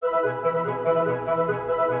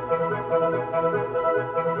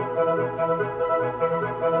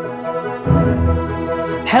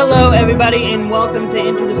Hello, everybody, and welcome to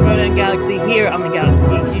Into the Schmoedown Galaxy here on the Galaxy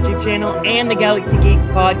Geeks YouTube channel and the Galaxy Geeks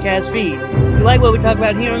podcast feed. If you like what we talk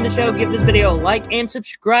about here on the show, give this video a like and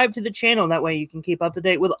subscribe to the channel. That way you can keep up to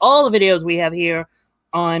date with all the videos we have here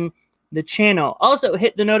on the channel. Also,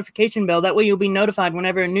 hit the notification bell. That way you'll be notified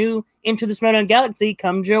whenever a new Into the Schmoedown Galaxy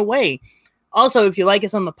comes your way. Also, if you like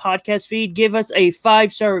us on the podcast feed, give us a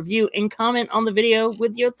 5-star review and comment on the video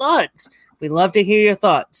with your thoughts. We'd love to hear your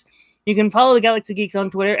thoughts. You can follow the Galaxy Geeks on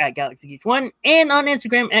Twitter at GalaxyGeeks1 and on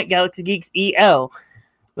Instagram at GalaxyGeeksEL.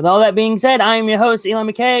 With all that being said, I am your host, Eli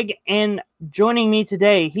McKegg, and joining me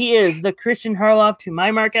today, he is the Christian Harloff to my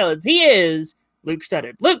Mark Ellis. He is Luke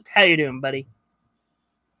Studdard. Luke, how you doing, buddy?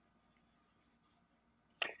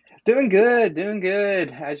 Doing good.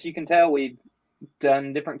 As you can tell, we've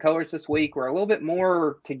done different colors this week. We're a little bit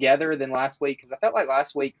more together than last week because I felt like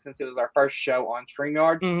last week, since it was our first show on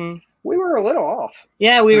StreamYard, we were a little off.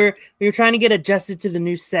 Yeah, we were trying to get adjusted to the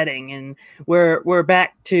new setting, and we're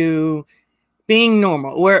back to being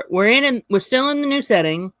normal. We're still in the new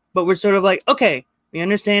setting, but we're sort of like, okay, we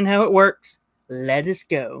understand how it works. Let us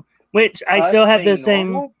go. Which I still have the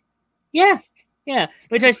same. Normal? Yeah.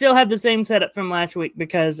 Which I still have the same setup from last week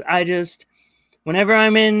because I just, whenever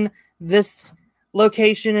I'm in this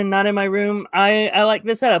location and not in my room, I like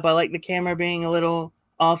the setup. I like the camera being a little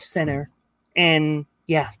off center, and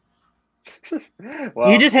yeah.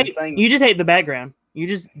 Well, you just hate the background. You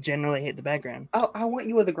just generally hate the background. Oh, I want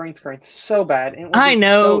you with a green screen so bad. I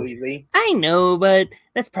know. So easy. I know, but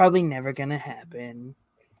that's probably never gonna happen.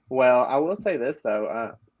 Well, I will say this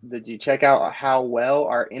though. Did you check out how well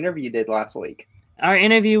our interview did last week? Our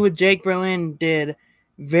interview with Jake Berlin did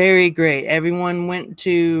very great. Everyone went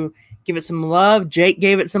to give it some love. Jake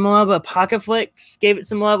gave it some love. Apocalypse gave it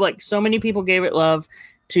some love. Like, so many people gave it love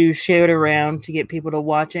to share it around to get people to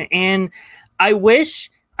watch it. And I wish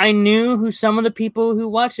I knew who some of the people who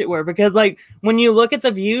watched it were, because like when you look at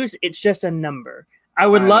the views, it's just a number. I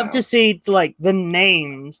would love to see like the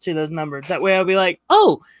names to those numbers. That way I'll be like,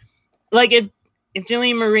 oh, like if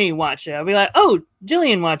Jillian Marie watched it, I'll be like, oh,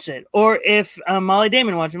 Jillian watched it. Or if Molly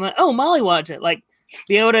Damon watched it, I'm like, oh, Molly watched it. Like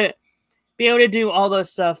be able to do all those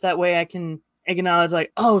stuff. That way I can acknowledge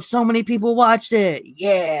like, oh, so many people watched it.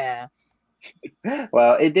 Yeah.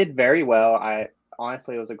 Well, it did very well.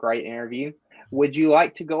 Honestly, it was a great interview. Would you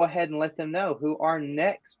like to go ahead and let them know who our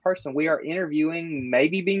next person we are interviewing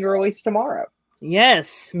maybe being released tomorrow?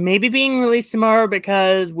 Yes, maybe being released tomorrow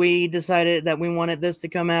because we decided that we wanted this to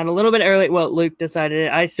come out a little bit early. Well, Luke decided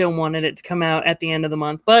it. I still wanted it to come out at the end of the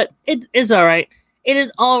month, but it is all right. It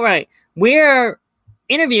is all right. We're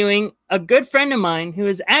interviewing a good friend of mine who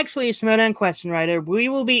is actually a Schmoedown question writer. We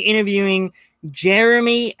will be interviewing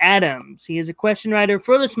Jeremy Adams. He is a question writer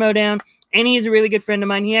for the Schmoedown, and he is a really good friend of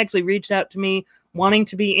mine. He actually reached out to me wanting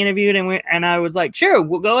to be interviewed, and I was like, sure,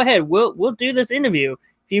 we'll go ahead. We'll do this interview.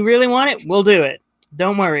 If you really want it, we'll do it.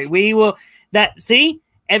 Don't worry. We will. See,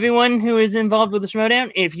 everyone who is involved with the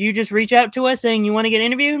Schmoedown, if you just reach out to us saying you want to get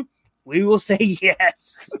interviewed, we will say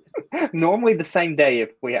yes. Normally the same day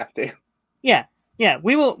if we have to. Yeah,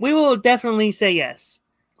 we will definitely say yes.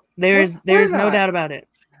 There's no doubt about it.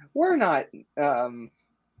 We're not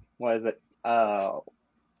what is it?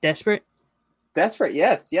 Desperate? Desperate,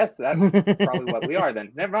 yes, that's probably what we are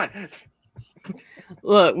then. Never mind.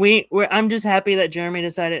 Look, I'm just happy that Jeremy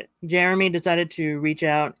decided to reach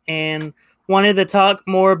out and wanted to talk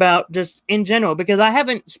more about just in general, because I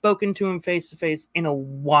haven't spoken to him face to face in a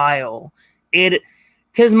while.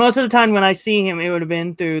 Because most of the time when I see him, it would have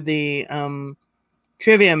been through the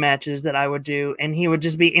trivia matches that I would do, and he would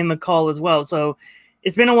just be in the call as well. So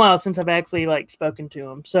it's been a while since I've actually spoken to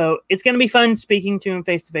him. So it's going to be fun speaking to him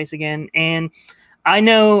face to face again. And I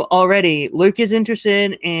know already Luke is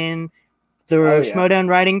interested in the Schmoedown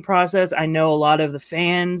writing process. I know a lot of the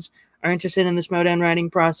fans are interested in the Schmoedown writing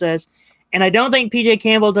process. And I don't think PJ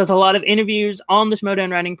Campbell does a lot of interviews on the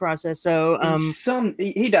Schmoedown writing process. So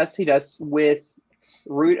he does with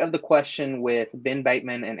Root of the Question with Ben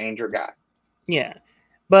Bateman and Andrew Guy. Yeah.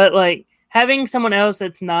 But like having someone else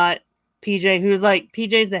that's not PJ, who's like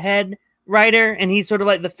PJ's the head writer and he's sort of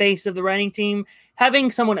like the face of the writing team,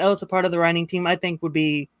 having someone else a part of the writing team, I think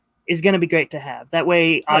is going to be great to have. That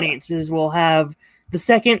way audiences will have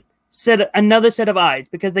another set of eyes,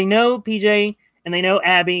 because they know PJ and they know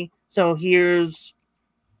Abby. So here's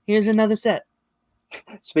another set.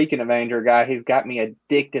 Speaking of Andrew Guy, he's got me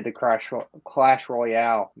addicted to Clash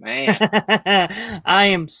Royale, man. I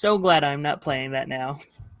am so glad I'm not playing that now.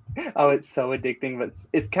 Oh, it's so addicting, but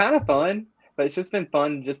it's kind of fun. But it's just been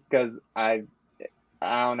fun just because I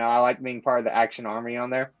don't know. I like being part of the Action Army on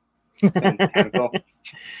there. It's been kind of cool.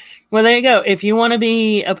 Well, there you go. If you want to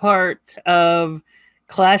be a part of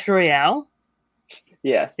Clash Royale.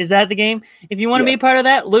 Yes. Is that the game? If you want to be a part of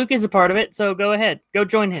that, Luke is a part of it, so go ahead. Go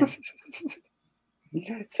join him.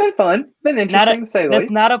 It's been fun. Been interesting to say the That's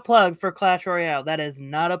least. not a plug for Clash Royale. That is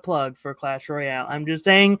not a plug for Clash Royale. I'm just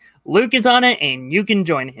saying Luke is on it and you can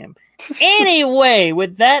join him. Anyway,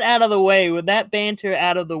 with that out of the way, with that banter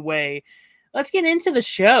out of the way, let's get into the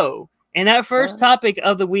show. And that first topic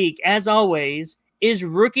of the week, as always, is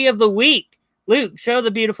Rookie of the Week. Luke, show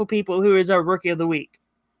the beautiful people who is our Rookie of the Week.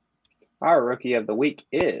 Our Rookie of the Week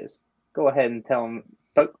is, go ahead and tell them,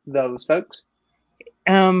 those folks.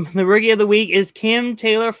 The Rookie of the Week is Kim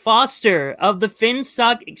Taylor Foster of the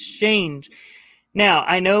Finstock Exchange. Now,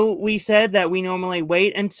 I know we said that we normally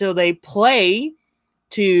wait until they play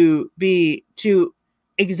to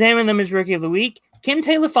examine them as Rookie of the Week. Kim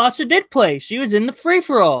Taylor Foster did play. She was in the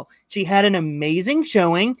free-for-all. She had an amazing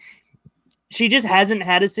showing. She just hasn't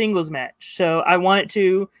had a singles match. So I wanted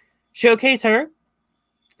to showcase her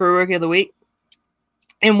for Rookie of the Week.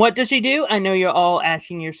 And what does she do? I know you're all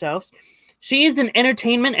asking yourselves. She is an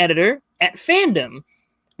entertainment editor at Fandom.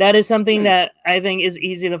 That is something that I think is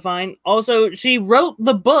easy to find. Also, she wrote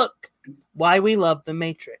the book, Why We Love the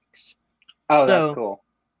Matrix. Oh, that's cool.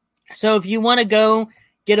 So if you want to go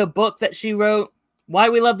get a book that she wrote, Why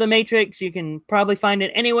We Love the Matrix, you can probably find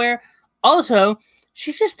it anywhere. Also,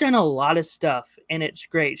 she's just done a lot of stuff, and it's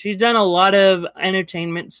great. She's done a lot of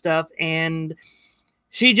entertainment stuff, and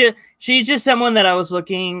she's just someone that I was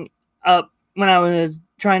looking up when I was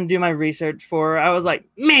trying to do my research for her. I was like,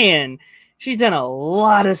 man, she's done a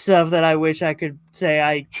lot of stuff that I wish I could say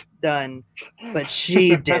I done, but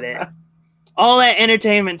she did it. All that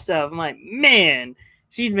entertainment stuff. I'm like, man,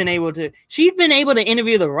 she's been able to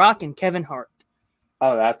interview The Rock and Kevin Hart.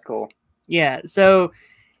 Oh, that's cool. Yeah. So,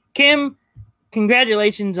 Kim,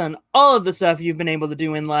 congratulations on all of the stuff you've been able to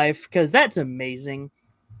do in life, because that's amazing.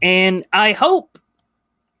 And I hope,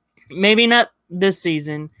 maybe not this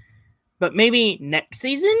season, but maybe next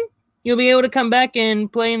season, you'll be able to come back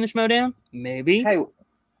and play in the Schmodown? Maybe. Hey,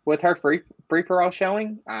 with her free-for-all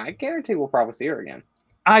showing, I guarantee we'll probably see her again.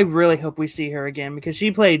 I really hope we see her again, because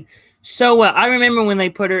she played so well. I remember when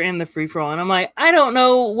they put her in the free-for-all, and I'm like, I don't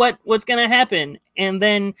know what's going to happen. And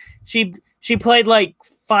then she played like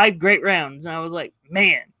 5 great rounds, and I was like,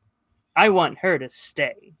 man, I want her to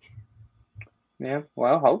stay. Yeah,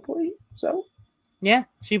 well, hopefully so. Yeah,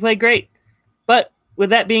 she played great. But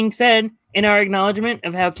with that being said, in our acknowledgement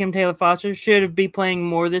of how Kim Taylor Foster should be playing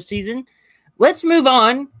more this season, let's move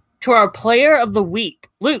on to our Player of the Week.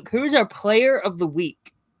 Luke, who's our Player of the Week?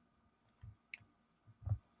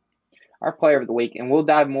 Our Player of the Week, and we'll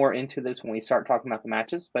dive more into this when we start talking about the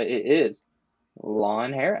matches, but it is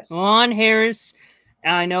Lon Harris. Lon Harris.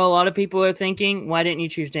 I know a lot of people are thinking, why didn't you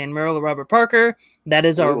choose Dan Murrell or Robert Parker? That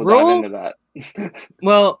is our rule. Dive into that.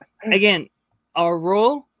 Well, again, our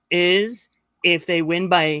rule is if they win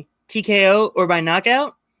by TKO or by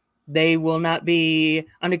knockout, they will not be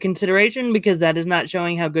under consideration, because that is not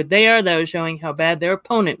showing how good they are. That is showing how bad their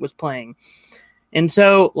opponent was playing. And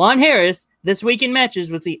so Lon Harris, this week in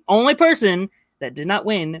matches, was the only person that did not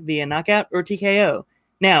win via knockout or TKO.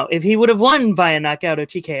 Now, if he would have won via knockout or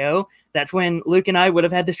TKO, that's when Luke and I would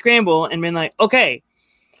have had to scramble and been like, okay,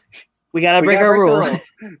 we got to break our rule.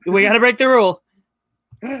 We got to break the rule.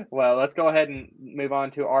 Well, let's go ahead and move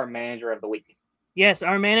on to our Manager of the Week. Yes,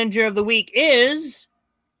 our Manager of the Week is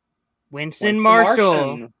Winston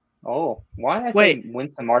Marshall. Oh, why did I say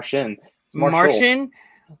Winston Martian? It's Martian?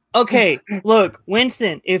 Okay, look,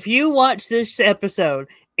 Winston, if you watch this episode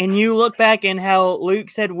and you look back and how Luke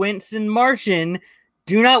said Winston Martian,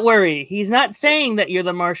 do not worry. He's not saying that you're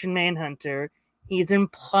the Martian Manhunter. He's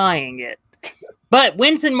implying it. But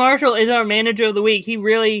Winston Marshall is our Manager of the Week. He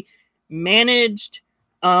really managed...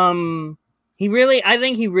 I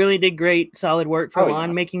think he really did great, solid work for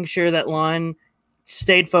Lon, making sure that Lon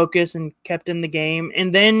stayed focused and kept in the game.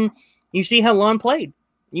 And then you see how Lon played.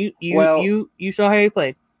 You saw how he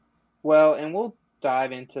played. Well, and we'll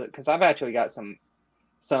dive into, because I've actually got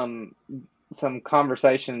some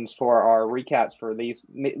conversations for our recaps for these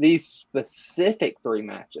specific 3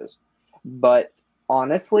 matches. But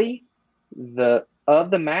honestly, the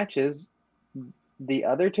matches, the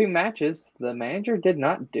other 2 matches, the manager did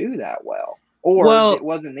not do that well, or it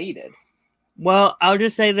wasn't needed. Well, I'll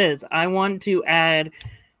just say this. I want to add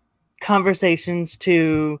conversations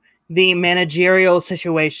to the managerial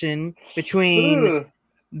situation between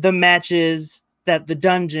the matches that the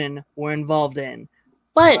dungeon were involved in.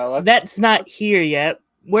 But that's not here yet.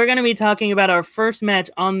 We're going to be talking about our first match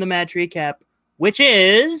on the match recap, which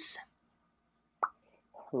is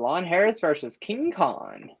Lon Harris versus King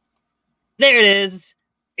Khan. There it is.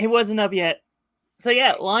 It wasn't up yet. So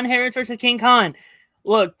yeah, Lon Harris versus King Khan.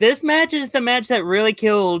 Look, this match is the match that really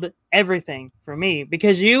killed everything for me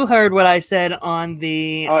because you heard what I said on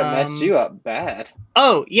the. Oh, it messed you up bad.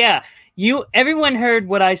 Oh yeah, everyone heard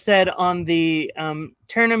what I said on the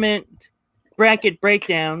tournament bracket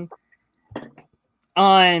breakdown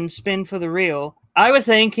on Spin for the Real. I was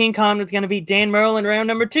saying King Khan was going to beat Dan Murrell in round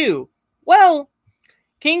number 2. Well,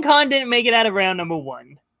 King Khan didn't make it out of round number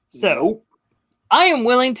 1. So Nope. I am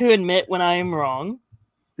willing to admit when I am wrong.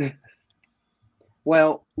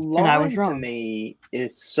 Well, I was Lon to wrong. me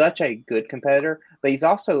is such a good competitor, but he's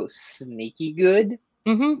also sneaky good,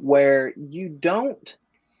 Mm-hmm. where you don't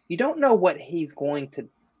know what he's going to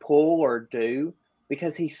pull or do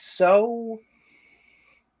because he's so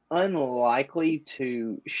unlikely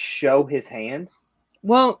to show his hand.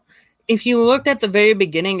 Well, if you looked at the very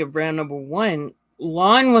beginning of round number 1,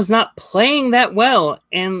 Lon was not playing that well.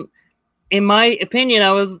 And in my opinion,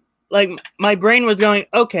 I was like, my brain was going,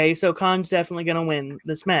 okay, so Khan's definitely going to win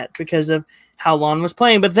this match because of how Lon was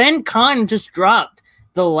playing. But then Khan just dropped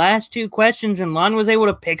the last 2 questions and Lon was able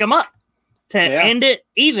to pick him up to end it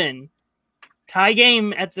even. Tie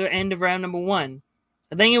game at the end of round number 1.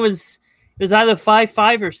 I think it was either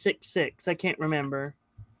 5-5 or 6-6. I can't remember.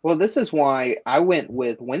 Well, this is why I went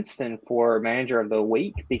with Winston for Manager of the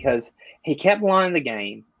Week, because he kept lying the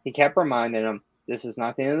game. He kept reminding him, this is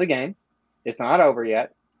not the end of the game. It's not over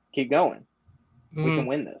yet. Keep going. We can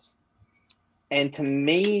win this. And to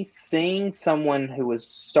me, seeing someone who was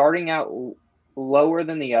starting out lower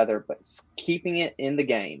than the other, but keeping it in the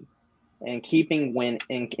game and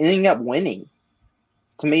ending up winning,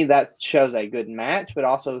 to me, that shows a good match, but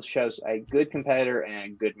also shows a good competitor and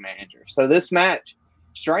a good manager. So this match,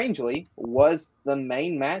 strangely, was the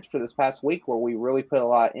main match for this past week where we really put a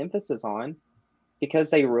lot of emphasis on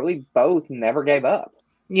because they really both never gave up.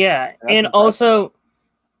 Yeah, and also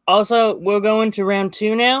we're going to round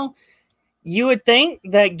 2 now. You would think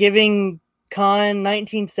that giving Khan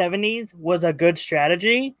 1970s was a good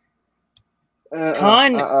strategy.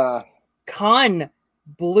 Khan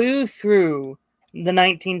blew through the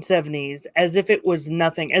 1970s as if it was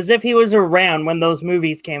nothing, as if he was around when those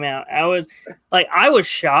movies came out. I was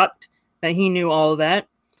shocked that he knew all of that.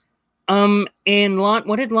 And Lon,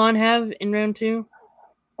 what did Lon have in round 2?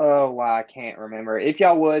 Oh, wow, I can't remember. If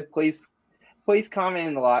y'all would, please comment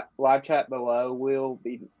in the live chat below. We'll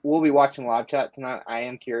be watching live chat tonight. I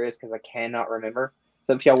am curious because I cannot remember.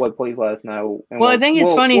 So if y'all would, please let us know. Well, I think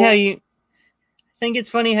it's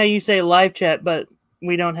funny how you say live chat, but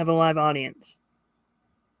we don't have a live audience.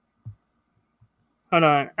 Hold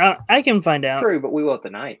on, I can find out. True, but we will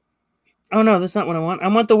tonight. Oh no, that's not what I want. I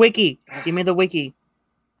want the wiki. Give me the wiki.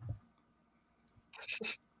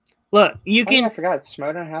 Look, you can. I forgot.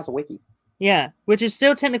 Schmoedown has a wiki. Yeah, which is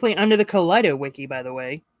still technically under the Kaleido wiki, by the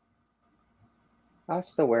way. That's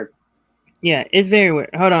still weird. Yeah, it's very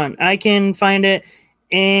weird. Hold on, I can find it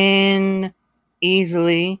in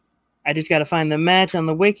easily. I just got to find the match on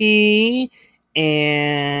the wiki,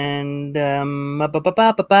 and I'm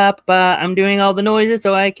doing all the noises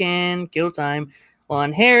so I can kill time.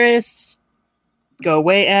 Lon Harris, go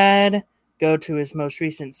away ad, go to his most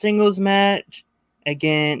recent singles match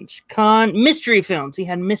against Khan. Mystery Films. He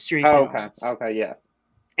had Mystery Films. Okay, yes.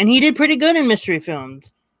 And he did pretty good in Mystery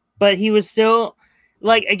Films. But he was still,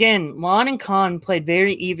 again, Lon and Khan played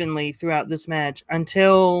very evenly throughout this match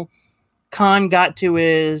until Khan got to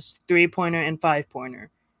his 3-pointer and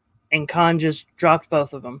 5-pointer. And Khan just dropped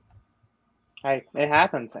both of them. Hey, it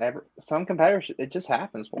happens. Some competitors, it just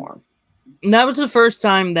happens for him. And that was the first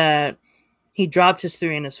time that he dropped his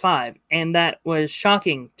 3 and his 5. And that was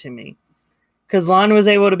shocking to me. Because Lon was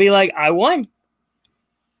able to be like, I won.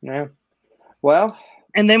 Yeah. Well.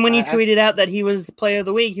 And then when he tweeted out that he was the player of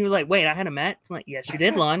the week, he was like, wait, I had a match? I'm like, yes, you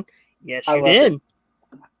did, Lon. Yes, you did.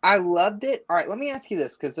 I loved it. All right, let me ask you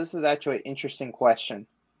this, because this is actually an interesting question.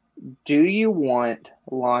 Do you want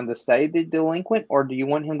Lon to stay the delinquent, or do you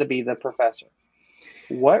want him to be the professor?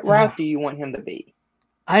 What route do you want him to be?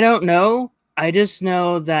 I don't know. I just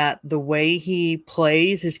know that the way he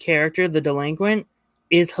plays his character, the delinquent,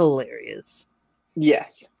 is hilarious.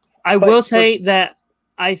 Yes. I will say that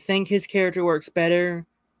I think his character works better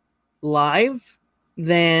live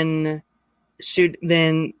than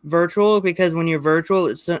virtual, because when you're virtual,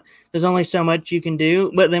 there's only so much you can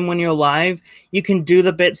do. But then when you're live, you can do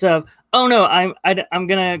the bits of, oh no, I'm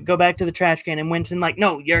gonna go back to the trash can, and Winston like,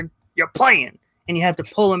 no, you're playing, and you have to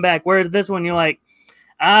pull him back. Whereas this one, you're like,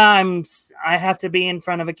 I have to be in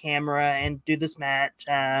front of a camera and do this match.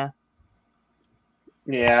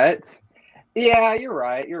 Yeah, you're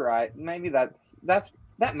right. Maybe that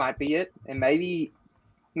might be it. And maybe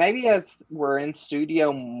as we're in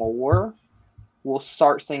studio more, we'll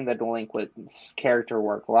start seeing the delinquent's character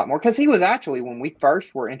work a lot more. Because he was actually, when we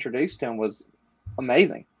first were introduced to him, was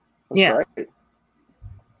amazing. It was great.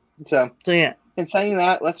 So yeah. In saying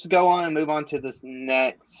that, let's go on and move on to this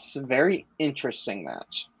next very interesting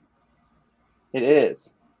match. It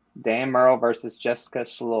is Dan Murrell versus Jessica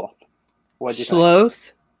Sloth. What'd you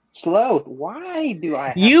think? Sloth. Why do I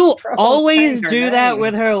have You trouble always saying her do name? that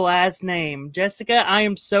with her last name. Jessica, I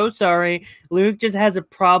am so sorry. Luke just has a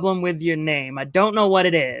problem with your name. I don't know what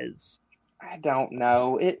it is. I don't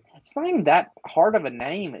know. It's not even that hard of a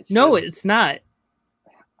name. It's not.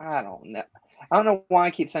 I don't know. I don't know why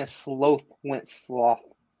I keep saying Sloth went Sloth.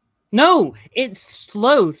 No, it's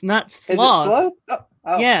Sloth, not Sloth. Is it Sloth?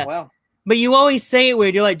 Oh yeah. Well. But you always say it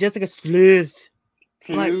weird. You're like, Jessica Sloth.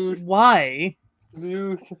 Like, why?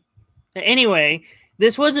 Sloth. Anyway,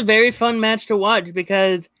 this was a very fun match to watch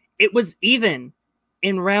because it was even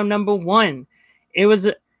in round number 1. It was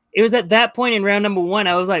at that point in round number 1,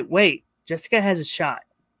 I was like, wait, Jessica has a shot.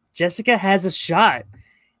 Jessica has a shot.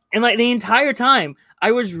 And like the entire time,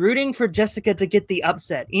 I was rooting for Jessica to get the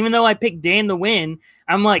upset. Even though I picked Dan to win,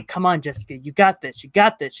 I'm like, come on, Jessica, you got this. You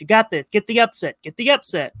got this. You got this. Get the upset. Get the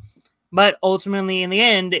upset. But ultimately, in the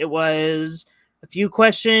end, it was a few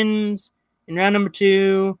questions in round number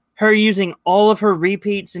 2, her using all of her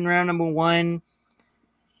repeats in round number 1,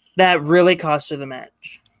 that really cost her the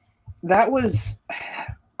match. That was,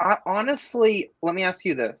 honestly, let me ask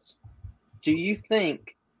you this. Do you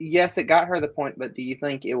think, yes, it got her the point, but do you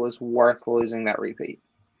think it was worth losing that repeat?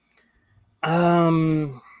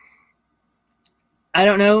 I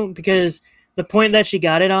don't know, because the point that she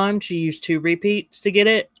got it on, she used 2 repeats to get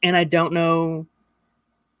it, and I don't know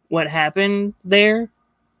what happened there.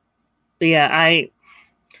 But yeah,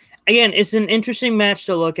 again, it's an interesting match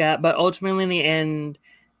to look at, but ultimately in the end,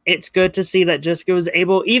 it's good to see that Jessica was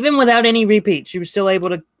able, even without any repeats, she was still able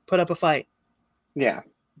to put up a fight. Yeah.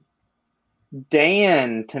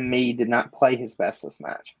 Dan, to me, did not play his best this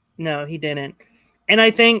match. No, he didn't. And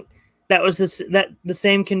I think that was that the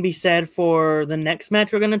same can be said for the next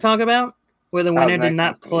match we're going to talk about, where the winner did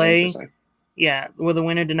not play. Yeah, where the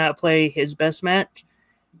winner did not play his best match.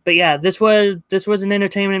 But yeah, this was an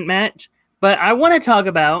entertainment match. But I want to talk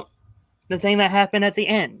about the thing that happened at the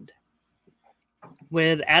end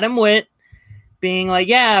with Adam Witt being like,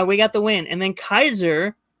 yeah, we got the win. And then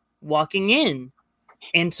Kaiser walking in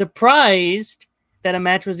and surprised that a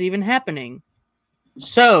match was even happening.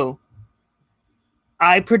 So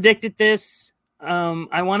I predicted this,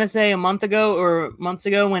 I want to say months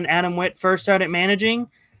ago when Adam Witt first started managing.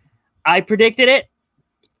 I predicted it.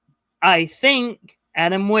 I think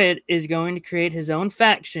Adam Witt is going to create his own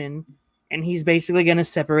faction, and he's basically going to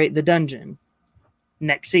separate the dungeon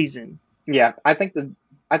next season. Yeah, I think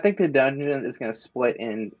the dungeon is going to split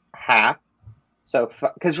in half. So,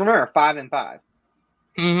 because remember, 5 and 5.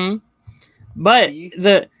 Mm-hmm. But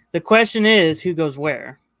the question is, who goes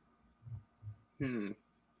where?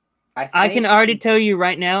 I can already tell you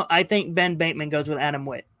right now, I think Ben Bateman goes with Adam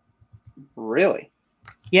Witt. Really?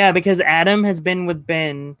 Yeah, because Adam has been with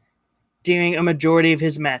Ben during a majority of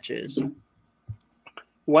his matches.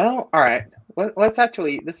 Well, all right. Let's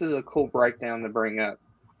actually, this is a cool breakdown to bring up.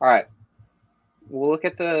 All right. We'll look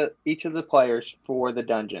at each of the players for the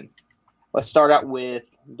dungeon. Let's start out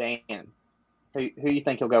with Dan. Who do you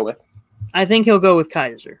think he'll go with? I think he'll go with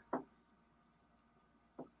Kaiser.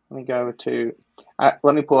 Let me go to.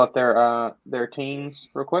 Let me pull up their teams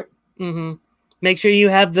real quick. Mm-hmm. Make sure you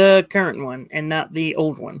have the current one and not the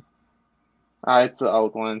old one. It's the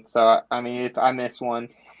old one. So I mean, if I miss one,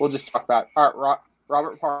 we'll just talk about. All right,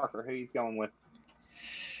 Robert Parker, who he's going with.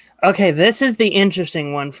 Okay, this is the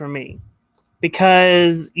interesting one for me,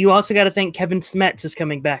 because you also got to think Kevin Smets is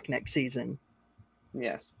coming back next season.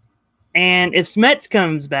 Yes. And if Smets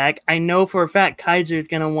comes back, I know for a fact Kaiser is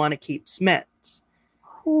going to want to keep Smets.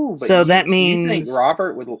 Ooh, so that means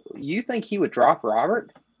you think he would drop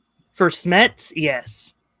Robert? For Smets,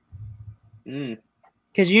 yes.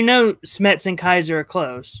 Because Smets and Kaiser are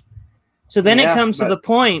close. So then it comes to the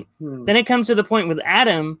point. Then it comes to the point with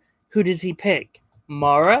Adam. Who does he pick?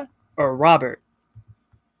 Mara or Robert?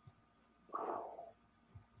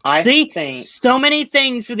 I think so many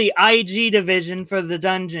things for the IG division for the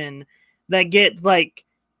dungeon that get like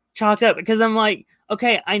chalked up, because I'm like,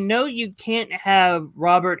 okay, I know you can't have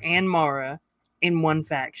Robert and Mara in one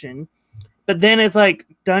faction, but then it's like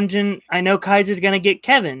dungeon. I know Kaiser's gonna get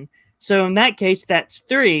Kevin, so in that case, that's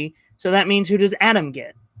 3. So that means who does Adam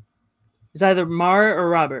get? It's either Mara or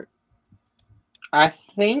Robert. I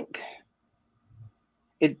think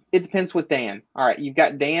it depends with Dan. All right, you've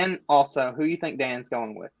got Dan also. Who do you think Dan's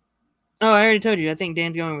going with? Oh, I already told you. I think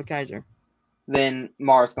Dan's going with Kaiser. Then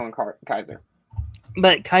Mara's going Kaiser.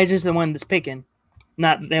 But Kaiser's the one that's picking,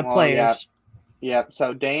 not the players. Yeah.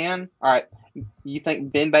 So Dan, all right. You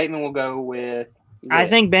think Ben Bateman will go with Witt? I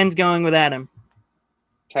think Ben's going with Adam.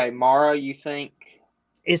 Okay, Mara, you think?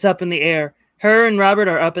 It's up in the air. Her and Robert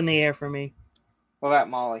are up in the air for me. What about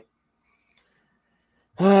Molly?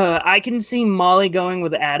 I can see Molly going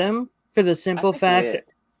with Adam for the simple fact.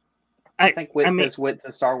 Witt. I think Witt because Witt's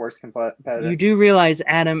a Star Wars competitor. You do realize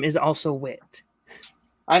Adam is also Witt.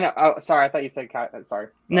 I know. Oh, sorry. I thought you said sorry.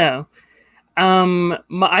 No.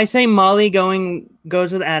 I say Molly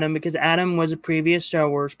goes with Adam because Adam was a previous Star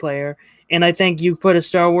Wars player, and I think you put a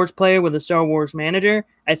Star Wars player with a Star Wars manager.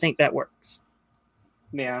 I think that works.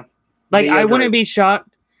 Yeah. Like, I wouldn't be shocked.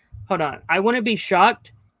 Hold on. I wouldn't be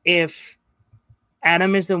shocked if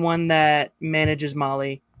Adam is the one that manages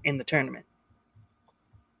Molly in the tournament.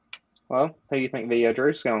 Well, who do you think Video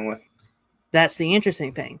Drew's going with? That's the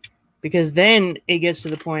interesting thing. Because then it gets to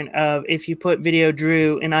the point of if you put Video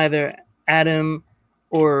Drew in either Adam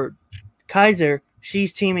or Kaiser,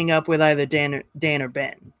 she's teaming up with either Dan or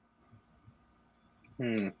Ben.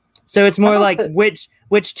 So it's more like which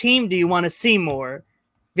team do you want to see more?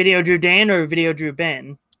 Video Drew Dan or Video Drew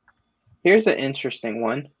Ben? Here's an interesting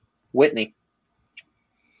one. Whitney.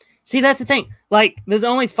 See, that's the thing. Like, there's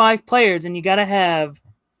only 5 players, and you got to have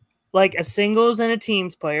like a singles and a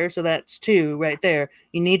teams player, so that's 2 right there.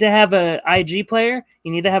 You need to have a IG player,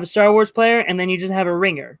 you need to have a Star Wars player, and then you just have a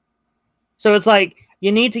ringer. So it's like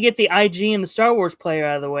you need to get the IG and the Star Wars player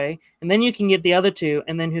out of the way, and then you can get the other 2,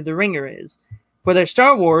 and then who the ringer is. For their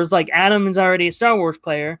Star Wars, like Adam is already a Star Wars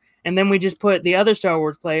player, and then we just put the other Star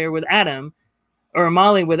Wars player with Adam, or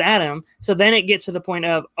Molly with Adam. So then it gets to the point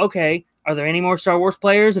of, okay, are there any more Star Wars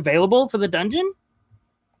players available for the dungeon?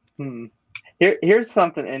 Here's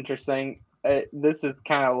something interesting. This is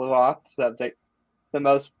kind of a little off subject. The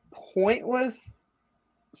most pointless,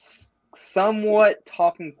 somewhat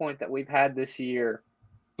talking point that we've had this year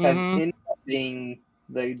has ended up being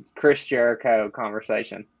the Chris Jericho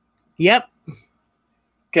conversation. Yep.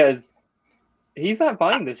 Because he's not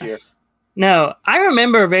playing this year. No, I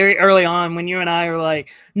remember very early on when you and I were like,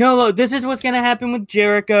 no, look, this is what's going to happen with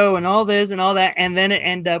Jericho and all this and all that. And then it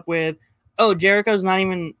ended up with, oh, Jericho's not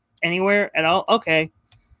even anywhere at all. Okay.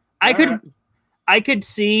 I could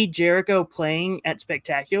see Jericho playing at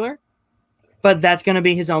Spectacular, but that's going to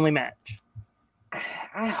be his only match.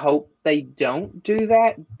 I hope they don't do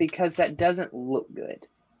that because that doesn't look good.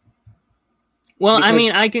 Well, because, I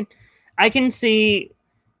mean, I can see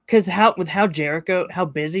because how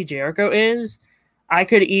busy Jericho is, I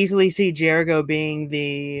could easily see Jericho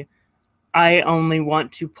being I only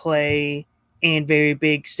want to play in very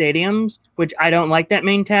big stadiums, which I don't like that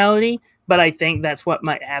mentality, but I think that's what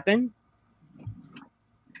might happen.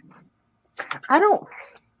 I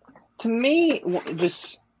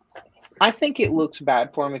think it looks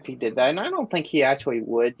bad for him if he did that, and I don't think he actually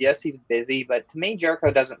would. Yes, he's busy, but to me,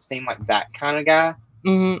 Jericho doesn't seem like that kind of guy.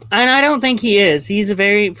 And I don't think he is. He's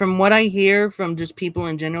from what I hear from just people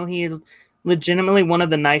in general, he is legitimately one of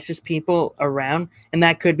the nicest people around, and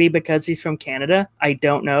that could be because he's from Canada. I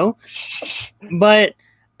don't know. But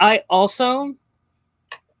I also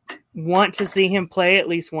want to see him play at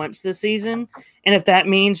least once this season, and if that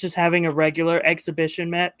means just having a regular exhibition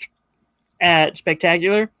match at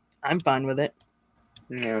Spectacular, I'm fine with it.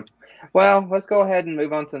 Yeah. Well, let's go ahead and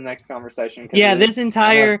move on to the next conversation. Yeah, this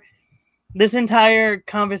entire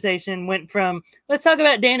conversation went from let's talk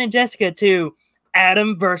about Dan and Jessica to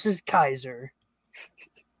Adam versus Kaiser.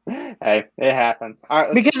 Hey, it happens. All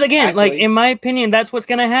right, because again, like in my opinion, that's what's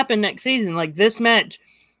going to happen next season. Like this match,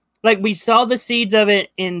 like we saw the seeds of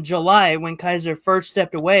it in July when Kaiser first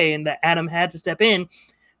stepped away and that Adam had to step in,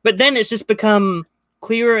 but then it's just become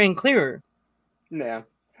clearer and clearer. Yeah.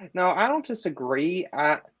 No, I don't disagree.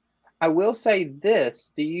 I will say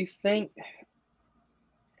this. Do you think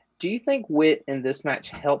Witt in this match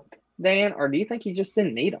helped Dan, or do you think he just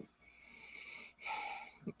didn't need him?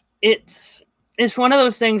 It's one of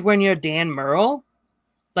those things when you're Dan Murrell,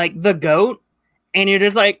 like the GOAT, and you're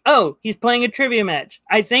just like, oh, he's playing a trivia match.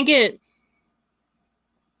 I think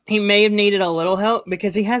he may have needed a little help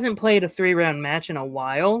because he hasn't played a 3-round match in a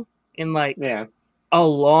while, a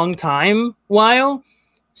long time while.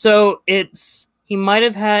 So he might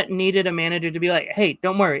have needed a manager to be like, hey,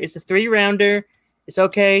 don't worry, it's a 3-rounder. It's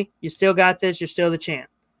okay. You still got this. You're still the champ.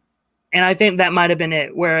 And I think that might have been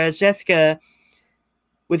it. Whereas Jessica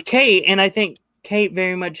with Kate, and I think Kate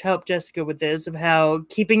very much helped Jessica with this, of how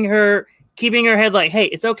keeping her head like, hey,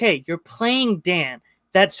 it's okay. You're playing Dan.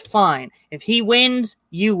 That's fine. If he wins,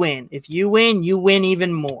 you win. If you win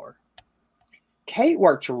even more. Kate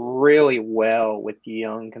works really well with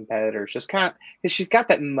young competitors, just kind of because she's got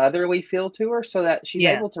that motherly feel to her, so that she's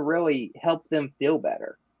Yeah. able to really help them feel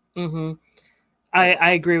better. Mm-hmm.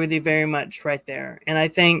 I agree with you very much right there. And I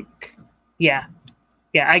think, yeah,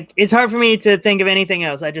 it's hard for me to think of anything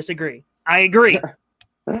else. I just agree. I agree.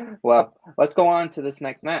 Well, let's go on to this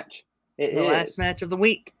next match. It The is last match of the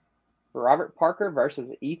week. Robert Parker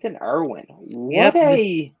versus Ethan Irwin. What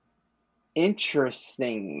a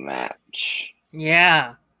interesting match.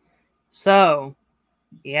 Yeah. So,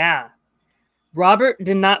 yeah. Robert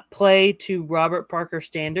did not play to Robert Parker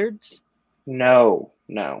standards. No.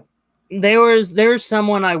 There was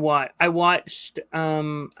someone I watched.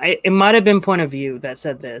 It might have been Point of View that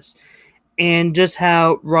said this, and just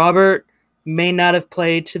how Robert may not have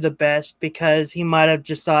played to the best because he might have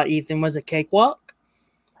just thought Ethan was a cakewalk,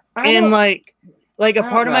 and like a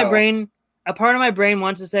part of my brain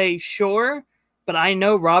wants to say sure, but I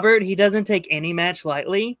know Robert. He doesn't take any match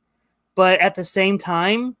lightly, but at the same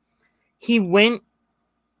time, he went.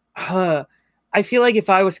 I feel like if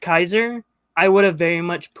I was Kaiser, I would have very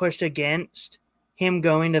much pushed against him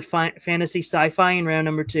going to fantasy sci-fi in round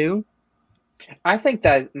number 2. I think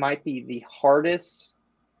that might be the hardest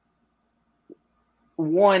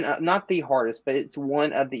one, not the hardest, but it's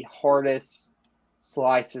one of the hardest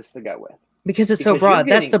slices to go with. Because it's so broad.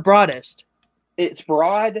 That's the broadest. It's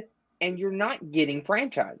broad, and you're not getting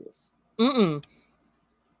franchises.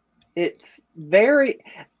 It's very...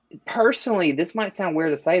 Personally, this might sound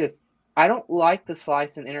weird to say this. I don't like the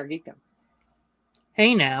slice in Inner Geekdom.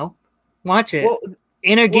 Hey now, watch it.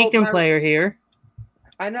 Inner Geekdom player here.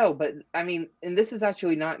 I know, but I mean, and this is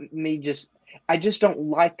actually not me I just don't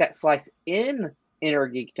like that slice in Inner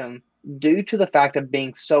Geekdom due to the fact of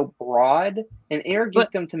being so broad. And Inner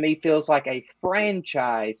Geekdom to me feels like a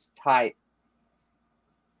franchise type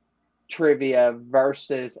trivia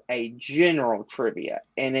versus a general trivia.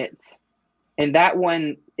 And that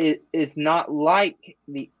one is not like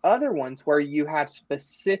the other ones where you have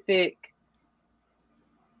specific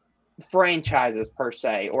franchises per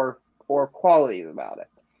se or qualities about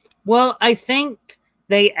it. Well, I think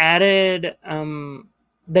they added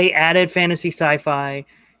fantasy sci-fi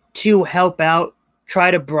to help out, try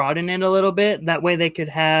to broaden it a little bit. That way they could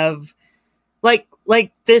have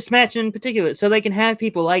like this match in particular, so they can have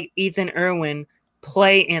people like Ethan Irwin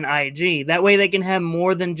play in IG. That way they can have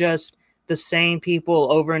more than just the same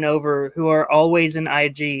people over and over who are always in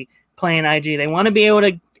IG playing IG. They want to be able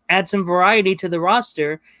to add some variety to the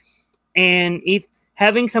roster, and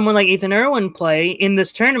having someone like Ethan Irwin play in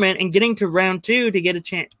this tournament and getting to round 2 to get a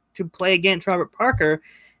chance to play against Robert Parker,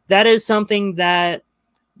 that is something that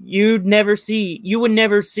you would never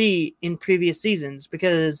see in previous seasons,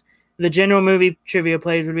 because the general movie trivia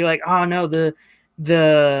players would be like, oh no,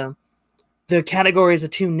 the categories are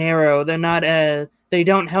too narrow. They're not they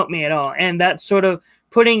don't help me at all. And that sort of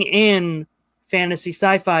putting in fantasy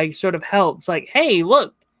sci-fi sort of helps. Like, hey,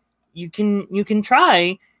 look, you can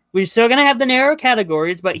try. We're still going to have the narrow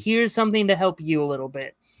categories, but here's something to help you a little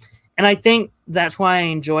bit. And I think that's why I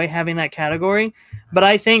enjoy having that category. But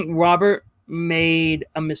I think Robert made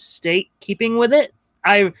a mistake keeping with it.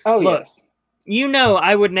 Yes. You know,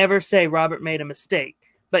 I would never say Robert made a mistake.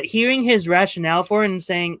 But hearing his rationale for it and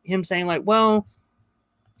saying like, well,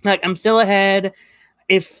 like, I'm still ahead.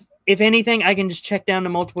 If anything, I can just check down to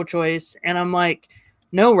multiple choice. And I'm like,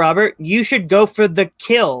 no, Robert, you should go for the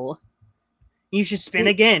kill. You should spin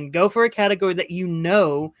again. Go for a category that you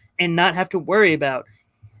know and not have to worry about.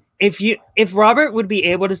 If Robert would be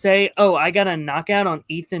able to say, oh, I got a knockout on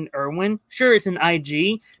Ethan Irwin. Sure, it's an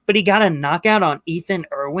IG, but he got a knockout on Ethan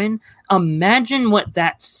Irwin. Imagine what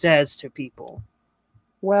that says to people.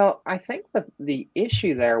 Well, I think the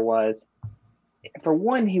issue there was, for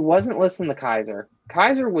one, he wasn't listening to Kaiser.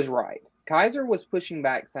 Kaiser was right. Kaiser was pushing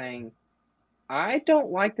back saying, I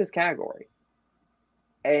don't like this category.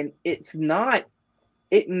 And it's not,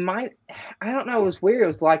 it might, I don't know, it was weird. It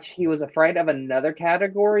was like he was afraid of another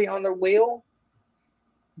category on the wheel.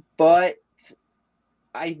 But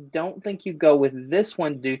I don't think you go with this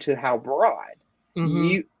one due to how broad.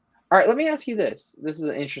 Mm-hmm. All right, let me ask you this. This is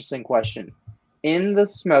an interesting question. In the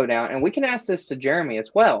Schmoedown, and we can ask this to Jeremy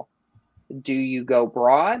as well, do you go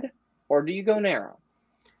broad or do you go narrow?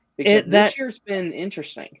 Because this year's been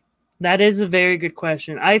interesting. That is a very good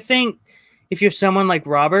question. I think if you're someone like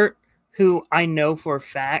Robert, who I know for a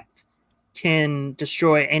fact can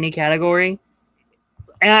destroy any category,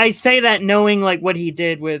 and I say that knowing like what he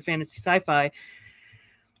did with fantasy sci-fi,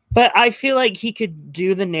 but I feel like he could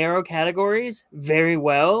do the narrow categories very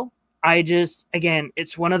well. Again,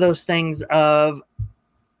 it's one of those things of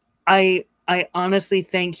I I honestly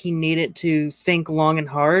think he needed to think long and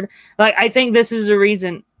hard. Like, I think this is a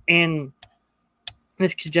reason, and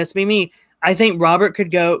this could just be me. I think Robert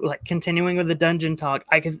could go, like, continuing with the dungeon talk.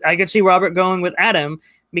 I could see Robert going with Adam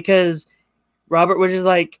because Robert was just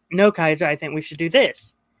like, no, Kaiser, I think we should do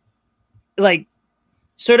this. Like,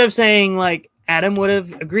 sort of saying, like, Adam would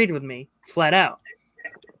have agreed with me flat out.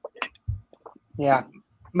 Yeah.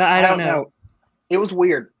 But I don't know. It was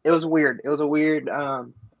weird. It was a weird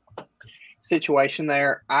situation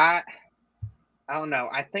there. I don't know.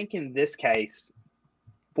 I think in this case,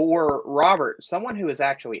 for Robert, someone who is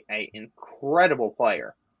actually an incredible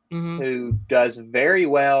player, who does very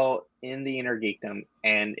well in the Inner Geekdom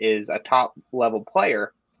and is a top level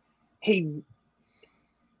player,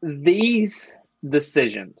 these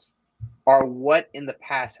decisions are what in the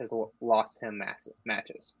past has lost him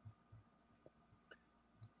matches.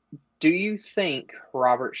 Do you think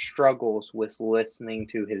Robert struggles with listening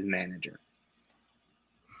to his manager?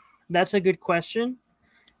 That's a good question.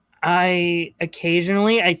 I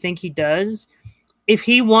think he does. If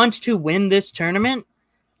he wants to win this tournament,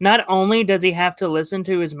 not only does he have to listen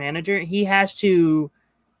to his manager, he has to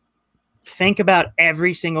think about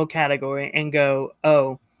every single category and go,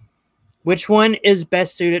 oh, which one is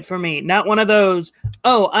best suited for me? Not one of those,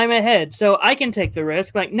 oh, I'm ahead, so I can take the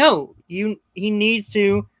risk. Like, no, he needs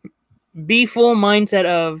to be full mindset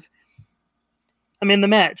of, I'm in the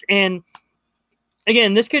match. And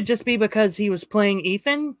again, this could just be because he was playing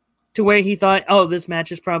Ethan to where he thought, oh, this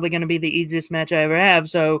match is probably going to be the easiest match I ever have,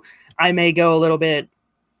 so I may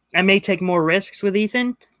take more risks with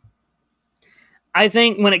Ethan. I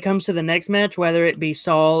think when it comes to the next match, whether it be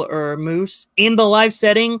Saul or Moose, in the live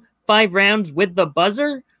setting, 5 rounds with the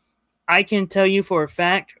buzzer, I can tell you for a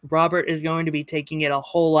fact, Robert is going to be taking it a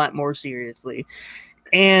whole lot more seriously.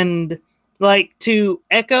 And like to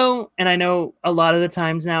echo, and I know a lot of the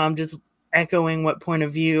times now I'm just echoing what point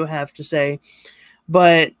of view I have to say,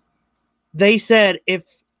 but they said if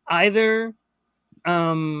either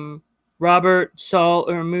Robert, Saul,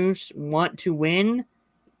 or Moose want to win,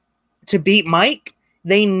 to beat Mike,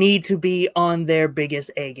 they need to be on their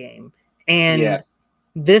biggest A game. And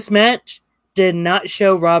this match did not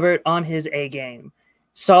show Robert on his A game.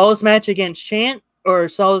 Saul's match against Chant, or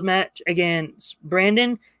Saul's match against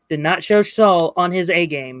Brandon, did not show Saul on his A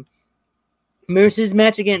game. Moose's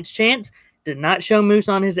match against Chance did not show Moose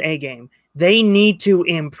on his A game. They need to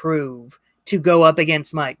improve to go up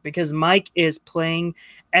against Mike because Mike is playing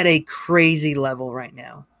at a crazy level right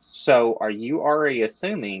now. So are you already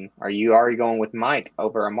going with Mike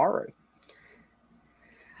over Amaru?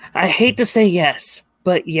 I hate to say yes,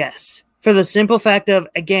 but yes. For the simple fact of,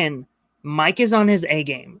 again, Mike is on his A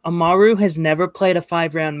game. Amaru has never played a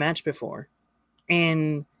 5-round match before.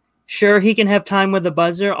 And sure, he can have time with the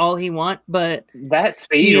buzzer all he wants, but that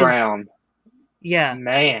speed round. Yeah.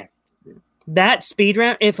 Man. That speed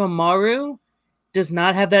round, if Amaru does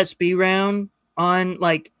not have that speed round on,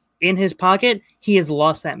 like, in his pocket, he has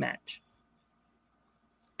lost that match.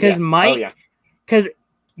 Because because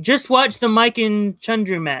just watch the Mike and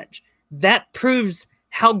Chundru match. That proves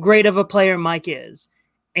how great of a player Mike is.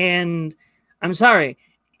 And I'm sorry,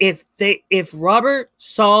 if Robert,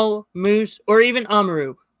 Saul, Moose, or even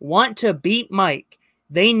Amaru want to beat Mike,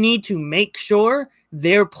 they need to make sure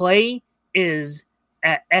their play is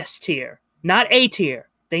at S tier, not A tier.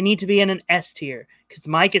 They need to be in an S tier because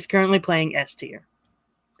Mike is currently playing S tier.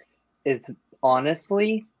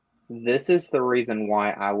 Honestly, this is the reason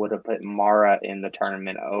why I would have put Mara in the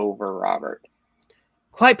tournament over Robert.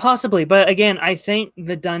 Quite possibly, but again, I think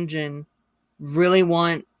the Dungeon really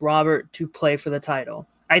want Robert to play for the title.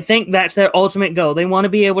 I think that's their ultimate goal. They want to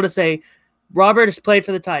be able to say, Robert has played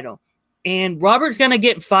for the title. And Robert's going to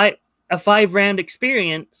get a 5-round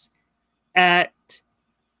experience at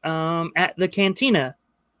the Cantina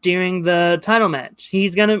during the title match.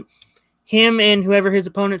 Him and whoever his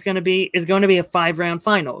opponent's going to be is going to be a 5-round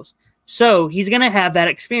finals. So he's going to have that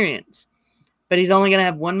experience. But he's only going to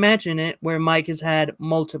have one match in it where Mike has had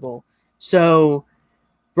multiple. So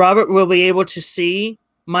Robert will be able to see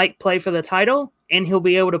Mike play for the title, and he'll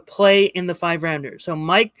be able to play in the 5-rounder.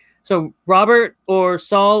 So Robert or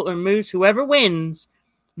Saul or Moose, whoever wins,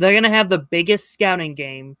 they're going to have the biggest scouting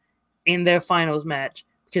game in their finals match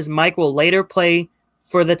because Mike will later play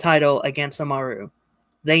for the title against Amaru.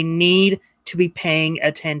 They need to be paying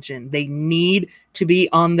attention. They need to be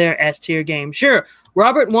on their S-tier game. Sure,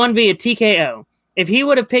 Robert won via TKO. If he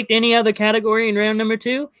would have picked any other category in round number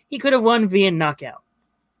 2, he could have won via knockout.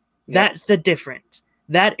 Yep. That's the difference.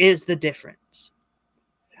 That is the difference.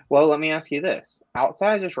 Well, let me ask you this.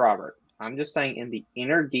 Outside of just Robert, I'm just saying in the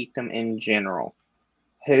Inner Geekdom in general,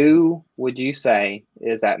 Who would you say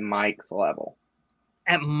is at Mike's level?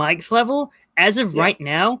 At Mike's level, as of right Yes.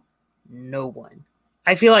 now, no one.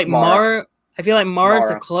 I feel like Mara. Mara's the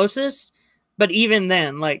Mara. closest, but even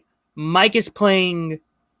then, like Mike is playing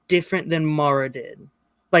different than Mara did.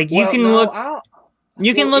 Like you Well, can no, look I'll,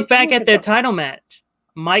 you can well, look if you back look at at their the title match.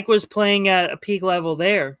 Mike was playing at a peak level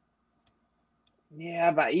there.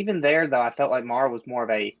 yeah, but even there though, I felt like Mara was more of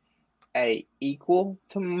a equal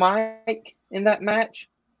to Mike in that match.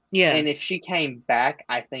 Yeah. And if she came back,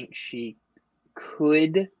 I think she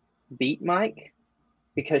could beat Mike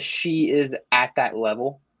because she is at that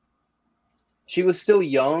level. She was still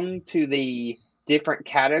young to the different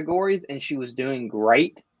categories and she was doing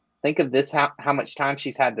great. Think of this how much time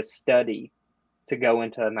she's had to study to go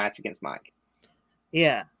into a match against Mike.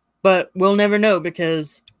 Yeah. But we'll never know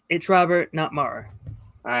because it's Robert, not Mara.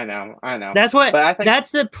 I know. That's what But I think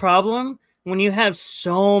that's the problem when you have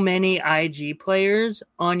so many IG players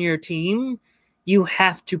on your team, you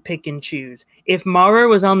have to pick and choose. If Mara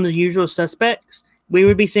was on the usual suspects, we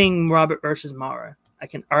would be seeing Robert versus Mara. I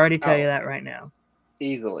can already tell you that right now.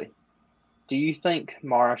 Easily. Do you think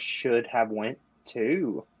Mara should have went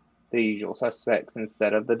to the usual suspects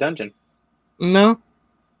instead of the dungeon? No,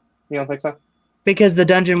 You don't think so? because the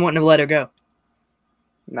dungeon wouldn't have let her go.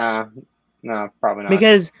 Nah, no, probably not.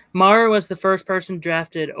 Because Mara was the first person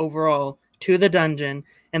drafted overall to the dungeon,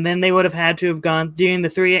 and then they would have had to have gone during the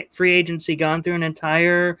free agency, gone through an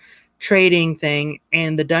entire trading thing,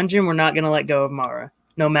 and the dungeon were not going to let go of Mara,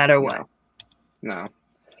 no matter what. No,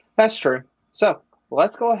 that's true. So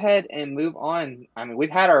let's go ahead and move on. I mean, we've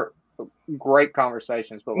had our great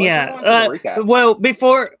conversations, but let's move on to the recap. Well,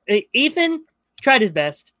 before Ethan tried his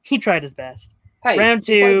best, he tried his best. Hey, round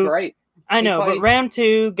he played 2, great. I know, but round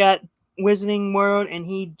 2 got Wizarding World, and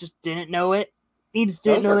he just didn't know it. He just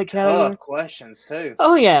didn't know the category. Tough questions too.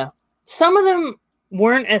 Oh yeah, some of them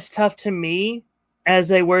weren't as tough to me as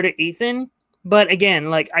they were to Ethan, but again,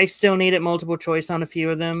 like I still needed multiple choice on a few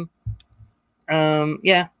of them.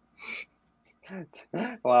 Yeah.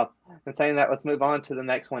 Well, in saying that, let's move on to the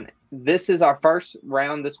next one. This is our first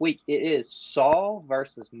round this week. It is Saul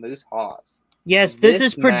versus Moose Hawes. Yes, this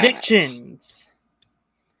is predictions.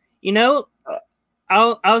 You know,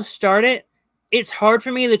 I'll start it. It's hard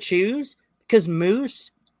for me to choose because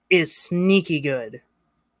Moose is sneaky good.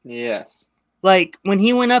 Yes. Like when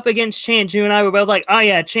he went up against Chance, you and I were both like, "Oh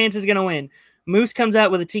yeah, Chance is gonna win." Moose comes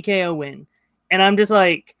out with a TKO win, and I'm just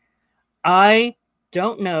like, I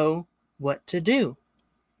don't know what to do.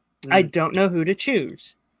 I don't know who to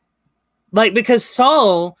choose. Like because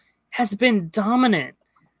Saul has been dominant,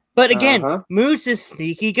 but again, Moose is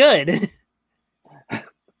sneaky good.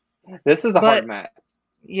 This is a hard match.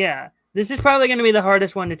 Yeah, this is probably going to be the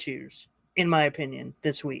hardest one to choose, in my opinion,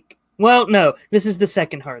 this week. Well, no, this is the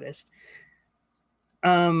second hardest.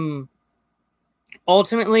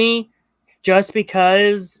 Ultimately, just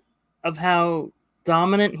because of how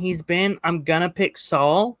dominant he's been, I'm going to pick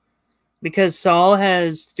Saul because Saul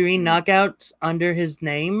has 3 knockouts under his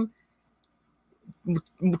name,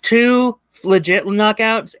 2 legit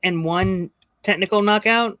knockouts and 1 technical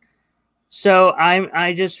knockout. So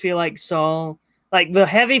I just feel like Saul, like the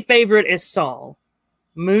heavy favorite is Saul.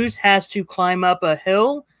 Moose has to climb up a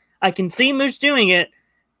hill. I can see Moose doing it,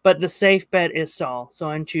 but the safe bet is Saul. So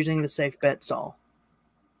I'm choosing the safe bet Saul.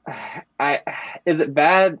 Is it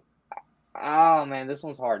bad? Oh man, this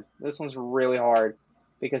one's hard. This one's really hard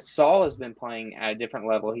because Saul has been playing at a different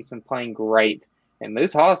level. He's been playing great, and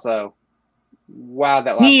Moose also. Wow,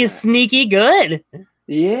 that he is sneaky good.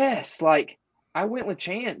 Yes, like I went with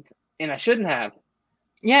Chance. And I shouldn't have.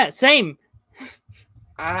 Yeah, same.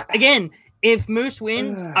 Again, if Moose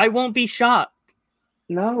wins, I won't be shocked.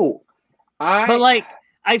 No. But like,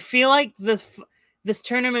 I feel like this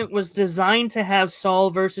tournament was designed to have Saul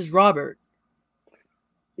versus Robert.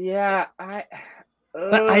 Yeah,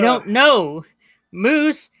 But I don't know.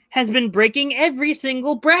 Moose has been breaking every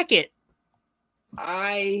single bracket.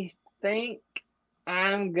 I think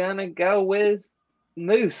I'm gonna go with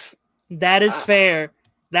Moose. That is fair.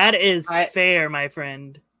 That is fair, my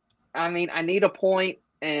friend. I mean, I need a point,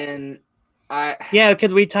 and yeah,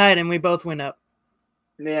 because we tied and we both went up.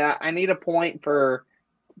 Yeah, I need a point to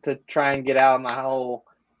try and get out of my hole.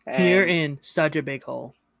 You're in such a big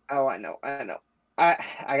hole. Oh, I know. I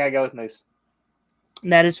gotta go with Moose.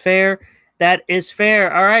 That is fair. That is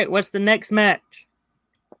fair. All right, what's the next match?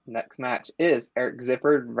 Next match is Eric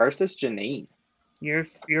Zippard versus Janine. You're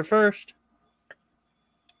first.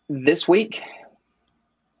 This week,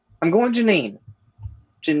 I'm going Janine.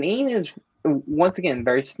 Janine is, once again,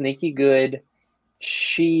 very sneaky good.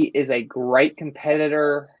 She is a great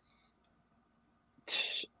competitor.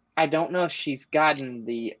 I don't know if she's gotten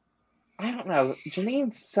the. I don't know.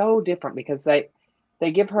 Janine's so different because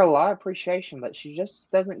they give her a lot of appreciation, but she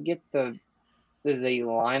just doesn't get the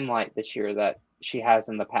limelight this year that she has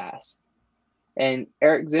in the past. And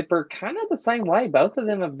Eric Zipper, kind of the same way. Both of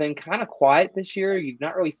them have been kind of quiet this year.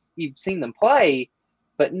 You've seen them play,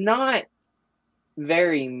 but not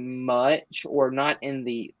very much, or not in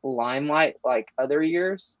the limelight like other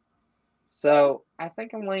years. So I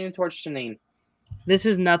think I'm leaning towards Janine. This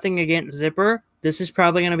is nothing against Zipper. This is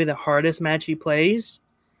probably going to be the hardest match he plays,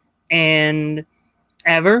 and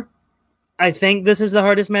ever. I think this is the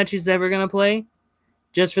hardest match he's ever going to play,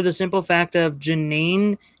 just for the simple fact of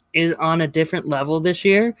Janine is on a different level this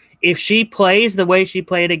year. If she plays the way she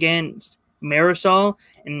played against Marisol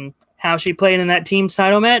and how she played in that team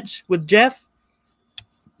title match with Jeff,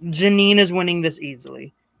 Janine is winning this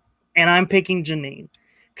easily. And I'm picking Janine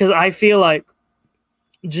because I feel like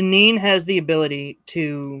Janine has the ability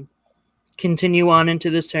to continue on into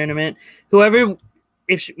this tournament.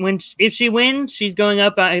 If she wins, she's going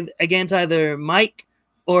up against either Mike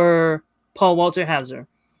or Paul Walter Hauser.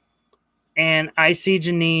 And I see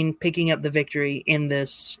Janine picking up the victory in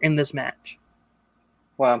this match.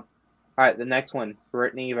 Well, all right, the next one,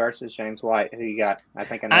 Brittany versus James White. Who you got? I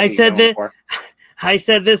think I know. I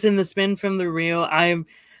said this in the spin from the reel. I'm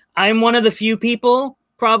one of the few people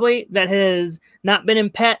probably that has not been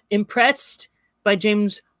impressed by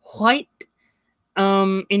James White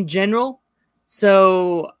in general.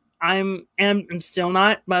 So I'm still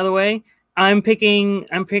not, by the way. I'm picking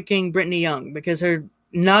Brittany Young because her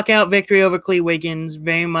knockout victory over Clee Wiggins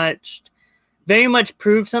very much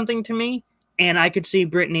proved something to me, and I could see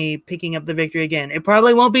Brittany picking up the victory again. It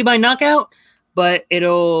probably won't be by knockout, but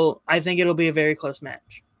I think it'll be a very close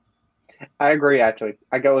match. I agree, actually.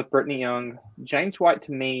 I go with Brittany Young. James White,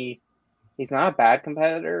 to me, he's not a bad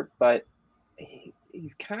competitor, but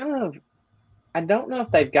he's kind of – I don't know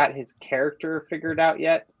if they've got his character figured out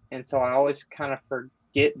yet, and so I always kind of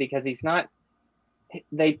forget because he's not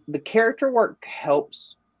 – the character work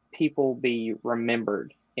helps people be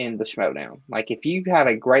remembered in the Schmoedown. Like, if you've had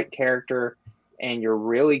a great character and you're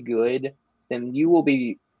really good, then you will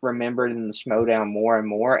be remembered in the Schmoedown more and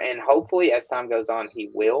more, and hopefully as time goes on, he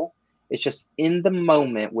will. It's just in the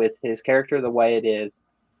moment with his character the way it is,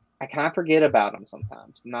 I kind of forget about him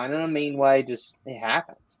sometimes. Not in a mean way, just it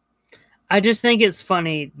happens. I just think it's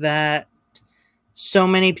funny that so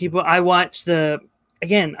many people. I watch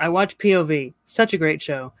POV. Such a great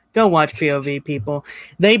show. Go watch POV, people.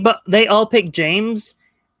 They all pick James,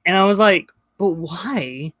 and I was like, but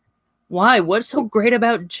why? Why? What's so great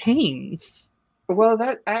about James? Well,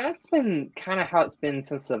 that's been kind of how it's been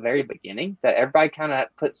since the very beginning, that everybody kind of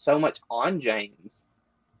put so much on James.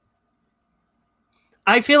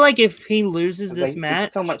 I feel like if he loses this match... They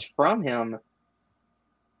took so much from him.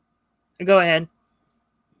 Go ahead.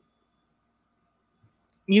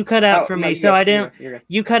 You cut out for me, so I didn't...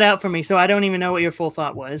 You cut out for me, so I don't even know what your full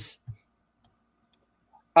thought was.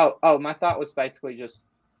 Oh, my thought was basically just...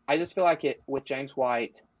 I just feel like it with James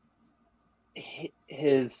White, he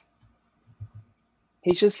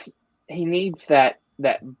needs that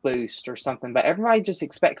boost or something, but everybody just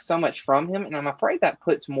expects so much from him, and I'm afraid that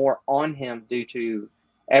puts more on him due to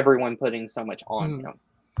everyone putting so much on him.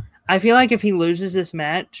 I feel like if he loses this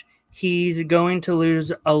match, he's going to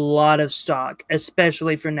lose a lot of stock,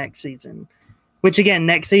 especially for next season, which again,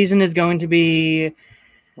 next season is going to be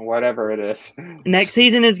whatever it is. Next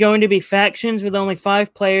season is going to be factions with only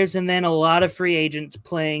 5 players and then a lot of free agents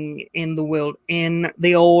playing in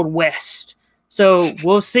the old West. So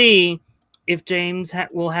we'll see if James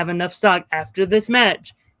will have enough stock after this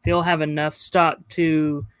match. If he'll have enough stock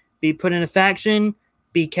to be put in a faction,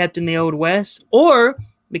 be kept in the old West, or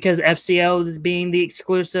because FCL is being the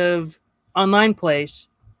exclusive online place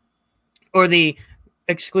or the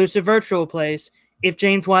exclusive virtual place, if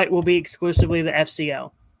James White will be exclusively the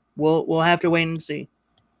FCL. We'll have to wait and see.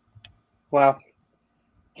 Well,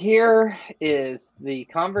 here is the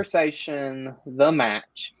conversation, the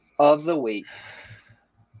match of the week.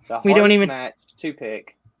 The hardest match to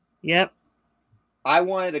pick. Yep. I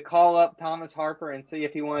wanted to call up Thomas Harper and see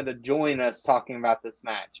if he wanted to join us talking about this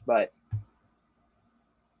match, but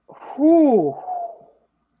whew.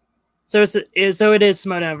 So it is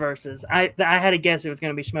Schmoedown versus. I had to guess it was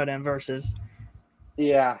going to be Schmoedown versus.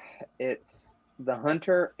 Yeah, it's the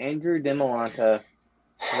Hunter Andrew DeMolanta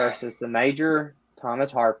versus the Major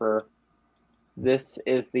Thomas Harper. This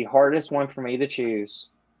is the hardest one for me to choose.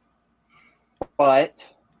 But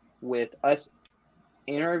with us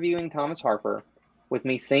interviewing Thomas Harper, with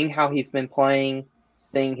me seeing how he's been playing,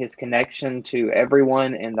 seeing his connection to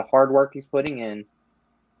everyone and the hard work he's putting in,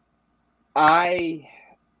 I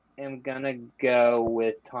am gonna go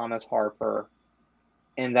with Thomas Harper,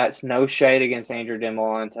 and that's no shade against Andrew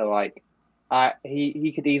DeMolanta. Like,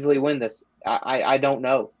 he could easily win this. I don't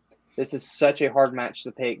know. This is such a hard match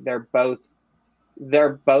to pick. They're both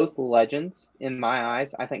legends in my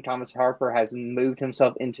eyes. I think Thomas Harper has moved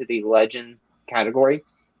himself into the legend category,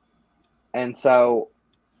 and so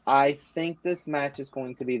I think this match is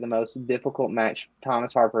going to be the most difficult match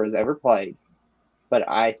Thomas Harper has ever played. But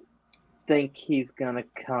I think he's going to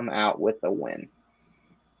come out with a win.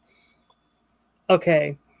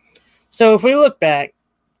 Okay. So if we look back,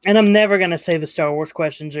 and I'm never going to say the Star Wars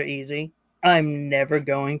questions are easy. I'm never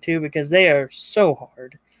going to, because they are so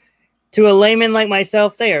hard. To a layman like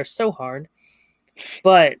myself, they are so hard.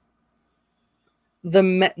 But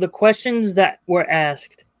the questions that were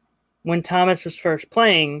asked when Thomas was first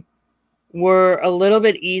playing were a little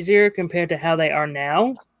bit easier compared to how they are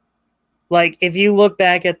now. Like, if you look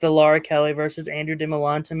back at the Laura Kelly versus Andrew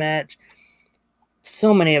DeMolanta match,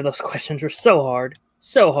 so many of those questions were so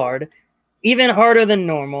hard, even harder than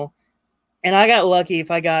normal. And I got lucky if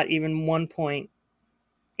I got even 1 point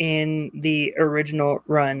in the original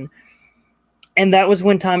run. And that was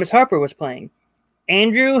when Thomas Harper was playing.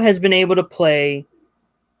 Andrew has been able to play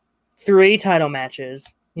 3 title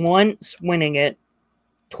matches, once winning it,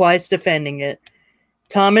 twice defending it.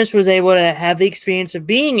 Thomas was able to have the experience of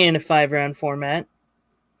being in a 5-round format.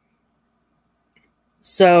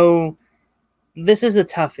 So this is a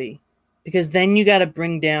toughie, because then you got to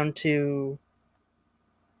bring down to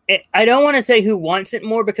it. I don't want to say who wants it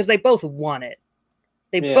more, because they both want it.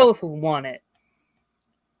 They both want it.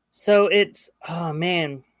 So it's, oh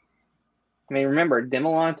man. I mean, remember,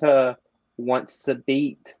 DeMolanta wants to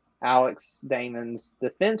beat Alex Damon's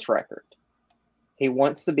defense record. He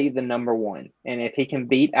wants to be the number 1. And if he can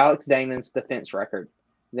beat Alex Damon's defense record,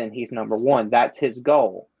 then he's number 1. That's his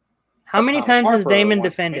goal. How many times has Damon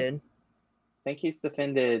defended? I think he's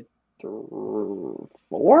defended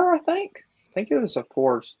 4, I think. I think it was a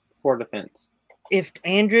 4 defense. If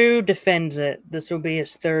Andrew defends it, this will be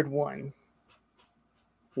his 3rd one.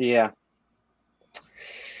 Yeah.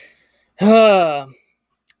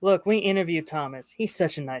 Look, we interviewed Thomas. He's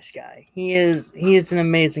such a nice guy. He is an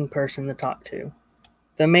amazing person to talk to.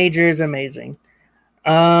 The Major is amazing.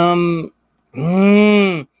 However,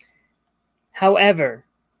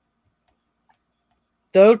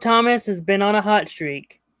 though Thomas has been on a hot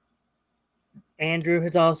streak, Andrew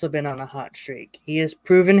has also been on a hot streak. He has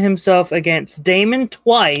proven himself against Damon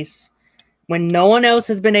twice when no one else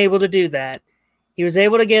has been able to do that. He was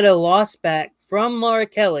able to get a loss back from Laura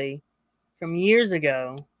Kelly from years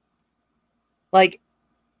ago. Like,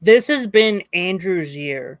 this has been Andrew's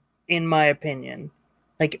year, in my opinion.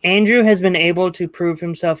 Like, Andrew has been able to prove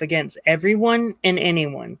himself against everyone and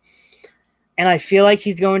anyone. And I feel like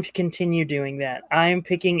he's going to continue doing that. I am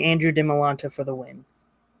picking Andrew DeMolanta for the win.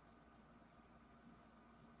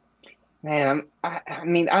 Man, I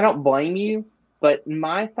mean, I don't blame you, but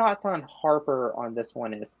my thoughts on Harper on this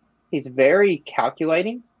one is he's very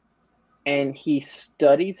calculating, and he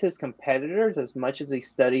studies his competitors as much as he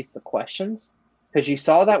studies the questions. Because you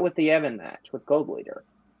saw that with the Evan match with Gold Leader.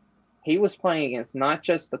 He was playing against not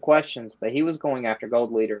just the questions, but he was going after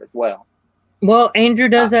Gold Leader as well. Well, Andrew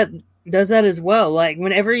does that as well. Like,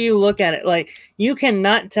 whenever you look at it, like, you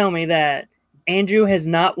cannot tell me that Andrew has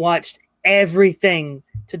not watched everything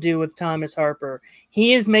to do with Thomas Harper.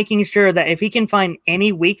 He is making sure that if he can find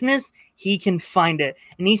any weakness, he can find it.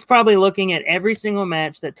 And he's probably looking at every single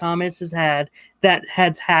match that Thomas has had that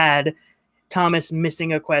has had Thomas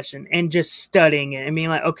missing a question and just studying it and being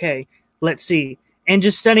like, okay, let's see. And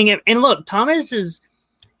just studying it. And look, Thomas is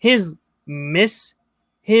his missing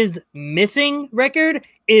record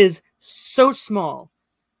is so small.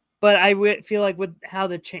 But I feel like with how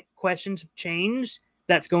the questions have changed,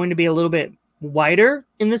 that's going to be a little bit wider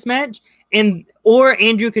in this match. Or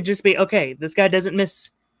Andrew could just be, okay, this guy doesn't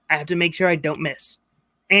miss. I have to make sure I don't miss.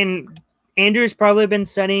 And Andrew's probably been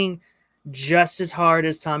studying just as hard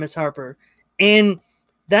as Thomas Harper. And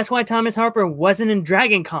that's why Thomas Harper wasn't in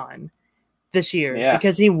Dragon Con this year. Yeah.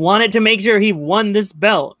 Because he wanted to make sure he won this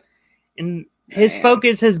belt. And his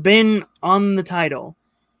focus has been on the title.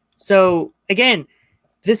 So, again,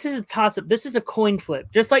 this is a toss-up. This is a coin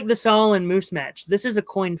flip. Just like the Saul and Moose match. This is a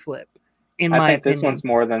coin flip, in my opinion. I think this one's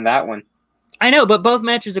more than that one. I know, but both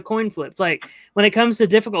matches are coin flips. Like, when it comes to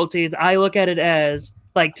difficulties, I look at it as,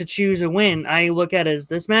 like, to choose a win, I look at it as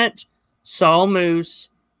this match, Saul Moose,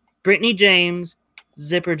 Brittany James,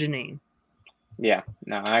 Zipper Janine. Yeah,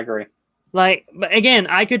 no, I agree. Like, but again,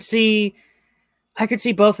 I could see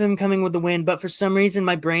both of them coming with the win, but for some reason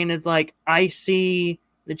my brain is like, I see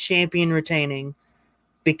the champion retaining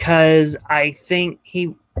because I think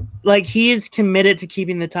Like, he is committed to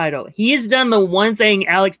keeping the title. He has done the one thing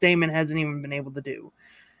Alex Damon hasn't even been able to do.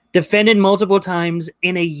 Defended multiple times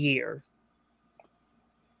in a year.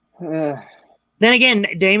 Then again,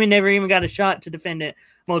 Damon never even got a shot to defend it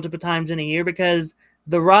multiple times in a year because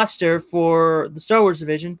the roster for the Star Wars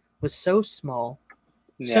division was so small.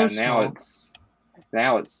 Yeah, so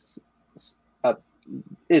now it's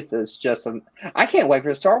just I can't wait for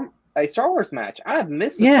a Star Wars match. I've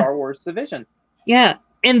missed the Star Wars division. Yeah,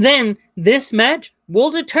 and then this match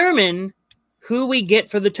will determine who we get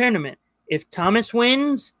for the tournament. If Thomas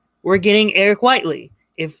wins, we're getting Eric Whiteley.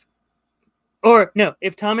 If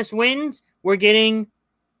Thomas wins, we're getting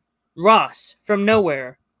Ross from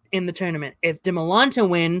nowhere in the tournament. If DeMolanta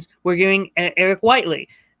wins, we're getting Eric Whiteley.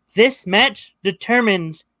 This match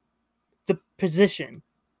determines the position.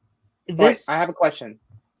 I have a question.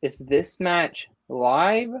 Is this match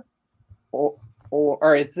live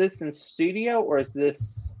or is this in studio or is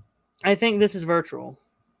this... I think this is virtual.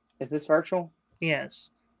 Is this virtual? Yes.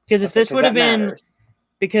 Because if this would have been...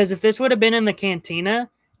 Because if this would have been in the cantina,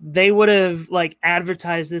 they would have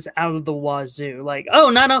advertised this out of the wazoo.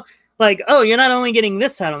 You're not only getting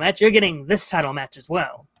this title match, you're getting this title match as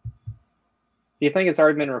well. Do you think it's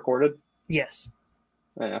already been recorded? Yes.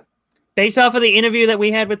 Yeah. Based off of the interview that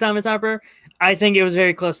we had with Thomas Harper, I think it was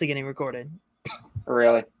very close to getting recorded.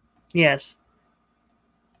 Really? Yes.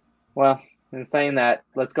 Well, in saying that,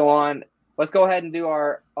 let's go on. Let's go ahead and do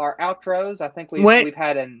our outros. I think we've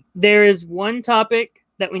had There is one topic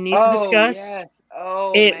that we need to discuss. Yes.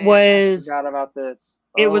 I forgot about this.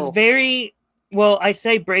 It was very, well, I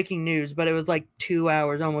say breaking news, but it was 2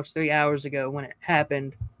 hours, almost 3 hours ago when it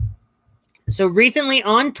happened. So recently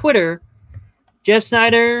on Twitter, Jeff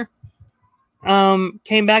Sneider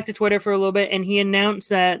came back to Twitter for a little bit, and he announced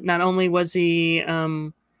that not only was he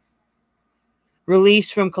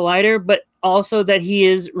released from Collider, but also that he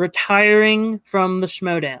is retiring from the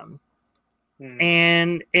Schmodown.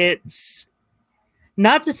 And it's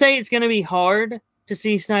not to say it's going to be hard to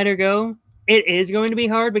see Sneider go. It is going to be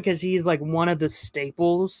hard because he's one of the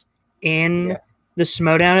staples in the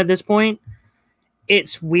Schmodown at this point.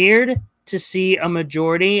 It's weird to see a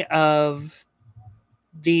majority of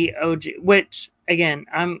the OG, which again,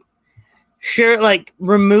 I'm sure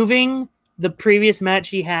removing the previous match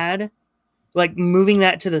he had, moving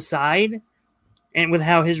that to the side and with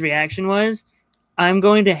how his reaction was, I'm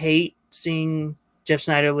going to hate seeing Jeff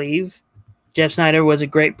Sneider leave. Jeff Sneider was a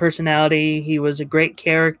great personality. He was a great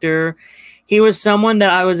character. He was someone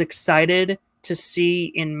that I was excited to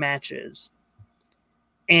see in matches.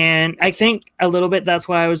 And I think a little bit that's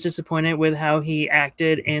why I was disappointed with how he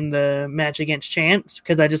acted in the match against Chance,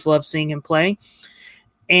 because I just love seeing him play.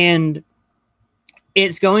 And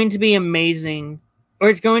it's going to be amazing, or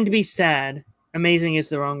it's going to be sad. Amazing is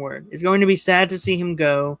the wrong word. It's going to be sad to see him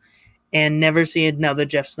go and never see another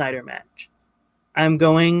Jeff Sneider match. I'm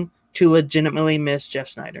going to legitimately miss Jeff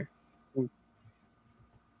Sneider.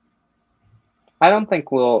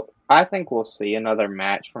 I think we'll see another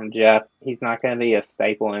match from Jeff. He's not going to be a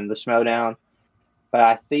staple in the Schmodown, but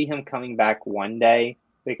I see him coming back one day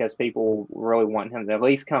because people really want him to at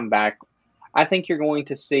least come back. I think you're going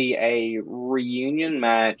to see a reunion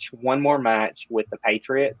match, one more match with the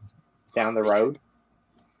Patriots down the road.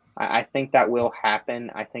 I think that will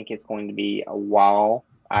happen. I think it's going to be a while.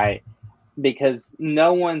 Because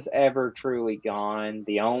no one's ever truly gone.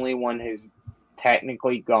 The only one who's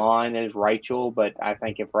technically gone is Rachel, but I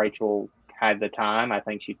think if Rachel had the time, I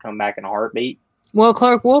think she'd come back in a heartbeat. Well,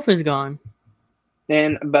 Clark Wolf is gone.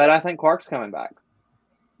 But I think Clark's coming back.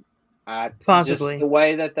 Possibly. Just the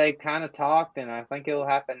way that they kind of talked, and I think it'll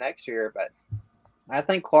happen next year. But I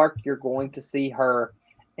think Clark, you're going to see her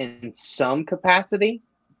in some capacity.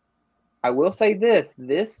 I will say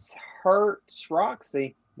this hurts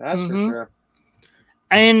Roxy. That's for sure.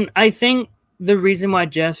 And I think the reason why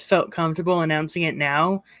Jeff felt comfortable announcing it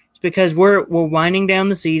now is because we're winding down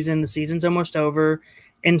the season. The season's almost over.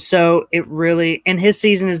 And so it really, and his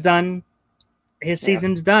season is done.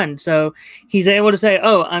 Season's done. So he's able to say,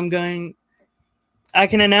 I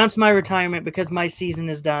can announce my retirement because my season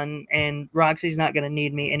is done and Roxy's not going to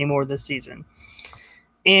need me anymore this season.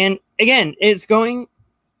 And again, it's going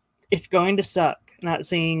to suck not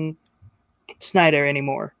seeing Sneider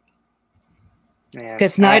anymore.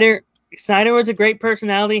 Because Sneider was a great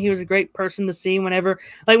personality. He was a great person to see whenever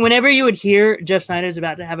you would hear Jeff Sneider's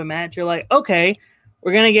about to have a match, you're like, okay,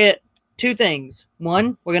 we're going to get two things.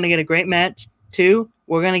 One, we're going to get a great match. Two,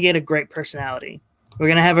 we're going to get a great personality. We're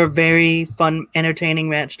going to have a very fun, entertaining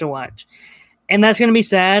match to watch. And that's going to be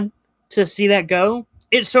sad to see that go.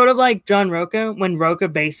 It's sort of like John Roca, when Roca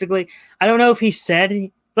basically, I don't know if he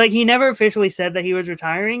said like he never officially said that he was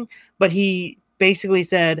retiring, but he basically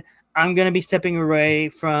said, I'm going to be stepping away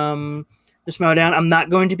from the Schmoedown. I'm not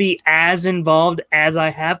going to be as involved as I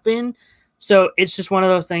have been. So it's just one of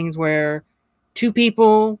those things where two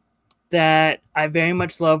people that I very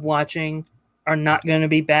much love watching are not going to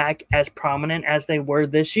be back as prominent as they were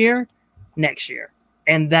this year, next year.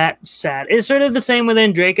 And that's sad. It's sort of the same with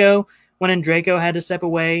Andraco. When Andraco had to step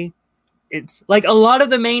away, it's like a lot of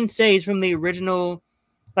the mainstays from the original,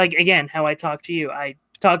 like, again, how I talked to you. I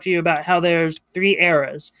talked to you about how there's 3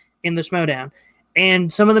 eras in the Schmoedown.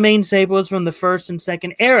 And some of the main staples from the first and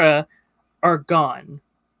second era are gone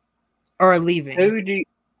or are leaving. Who do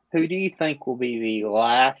you think will be the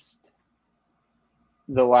last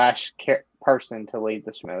person to lead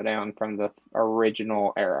the Schmoedown from the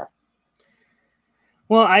original era?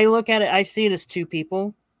 Well, I look at it, I see it as 2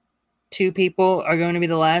 people. 2 people are going to be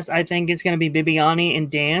the last. I think it's going to be Bibiani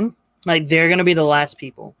and Dan. Like, they're going to be the last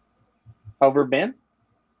people. Over Ben?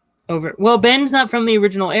 Well, Ben's not from the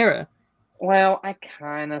original era. Well, I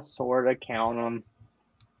kind of sort of count him.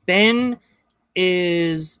 Ben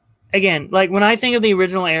is, again, like when I think of the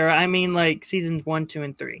original era, I mean like seasons 1, 2,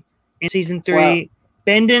 and 3. In season 3,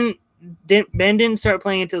 Ben didn't start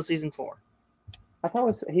playing until season 4. I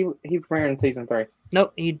thought he premiered in season 3.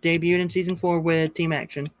 Nope, he debuted in season 4 with Team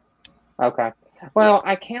Action. Okay. Well,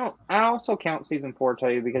 I also count season 4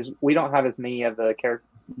 too, because we don't have as many of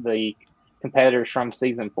the competitors from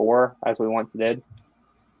season 4 as we once did.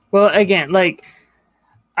 Well, again, like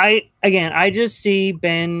I just see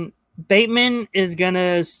Ben Bateman is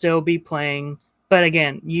gonna still be playing, but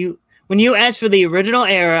again, when you ask for the original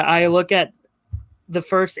era, I look at the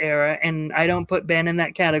first era, and I don't put Ben in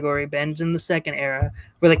that category. Ben's in the second era,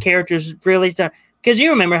 where the characters really start. Because you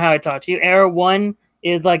remember how I talked to you. Era 1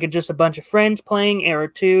 is like just a bunch of friends playing.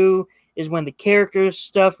 Era 2 is when the characters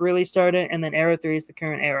stuff really started, and then Era 3 is the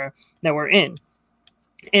current era that we're in.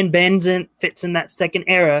 And Ben's fits in that second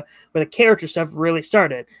era where the character stuff really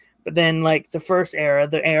started. But then, like, the first era,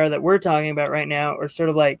 the era that we're talking about right now, are sort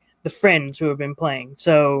of like the friends who have been playing.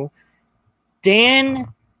 So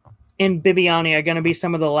Dan and Bibiani are going to be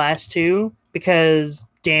some of the last 2, because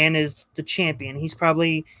Dan is the champion. He's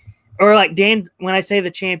probably, or like Dan, when I say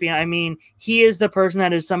the champion, I mean he is the person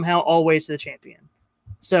that is somehow always the champion.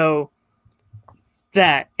 So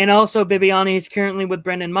that. And also Bibiani is currently with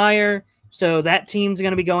Brendan Meyer. So that team's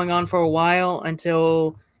going to be going on for a while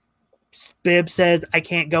until Bib says, I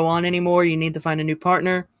can't go on anymore. You need to find a new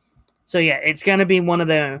partner. So yeah, it's going to be one of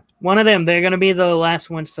them. They're going to be the last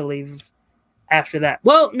ones to leave after that.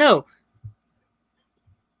 Well, no,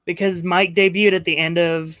 because Mike debuted at the end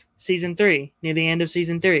of season 3, near the end of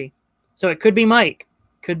season 3. So it could be Mike.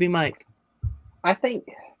 I think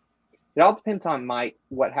it all depends on Mike,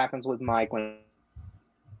 what happens with Mike when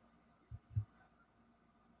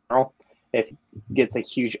if he gets a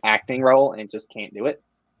huge acting role and just can't do it.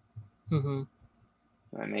 Mm-hmm.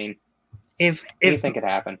 I mean, if anything could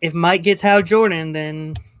happen. If Mike gets Hal Jordan,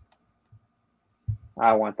 then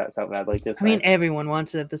I want that so badly. I mean, everyone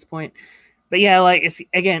wants it at this point. But yeah, like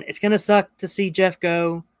it's gonna suck to see Jeff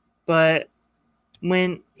go, but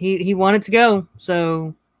when he wanted to go,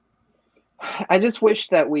 so I just wish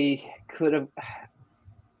that we could have.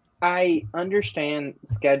 I understand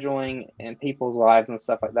scheduling and people's lives and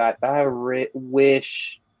stuff like that. But I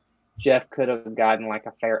wish Jeff could have gotten like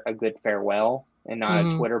a good farewell and not a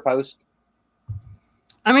Twitter post.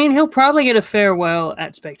 I mean, he'll probably get a farewell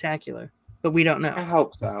at Spectacular, but we don't know. I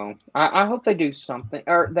hope so. I hope they do something,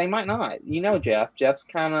 or they might not. You know, Jeff. Jeff's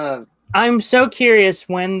kind of. I'm so curious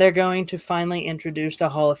when they're going to finally introduce the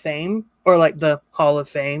Hall of Fame, or like the Hall of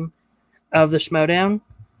Fame of the Schmoedown,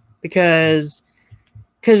 because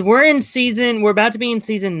we're about to be in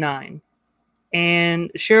season 9,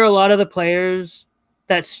 and sure, a lot of the players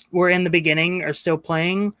that were in the beginning are still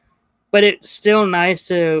playing, but it's still nice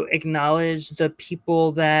to acknowledge the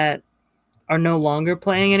people that are no longer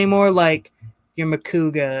playing anymore, like your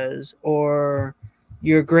Makugas or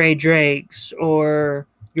your Gray Drakes or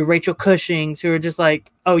your Rachel Cushings, who are just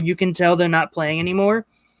like, oh, you can tell they're not playing anymore.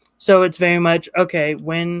 So it's very much, okay,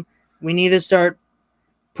 when we need to start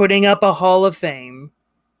putting up a Hall of Fame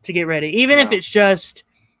to get ready, even if it's just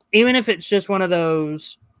one of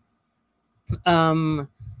those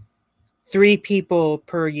 3 people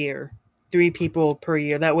per year.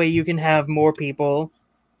 That way you can have more people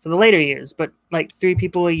for the later years, but like 3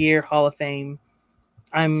 people a year Hall of Fame.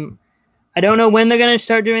 I don't know when they're going to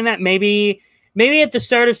start doing that. Maybe at the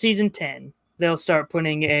start of season 10 they'll start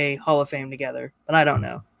putting a Hall of Fame together, but I don't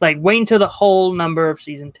know. Like, wait until the whole number of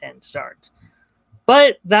season 10 starts.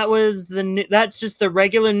 But that's just the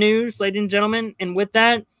regular news, ladies and gentlemen. And with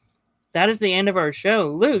that, that is the end of our show.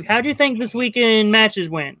 Luke, how do you think this weekend matches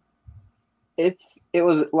went? It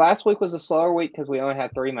was last week was a slower week because we only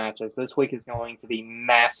had 3 matches. This week is going to be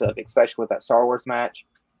massive, especially with that Star Wars match.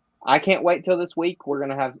 I can't wait till this week. You're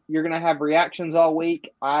gonna have reactions all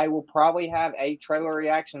week. I will probably have a trailer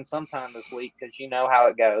reaction sometime this week because you know how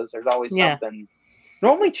it goes. There's always something.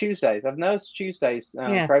 Normally Tuesdays. I've noticed Tuesdays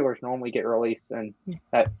trailers normally get released, and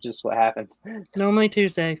that's just what happens. Normally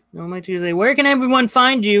Tuesday. Where can everyone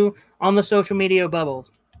find you on the social media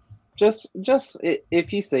bubbles? Just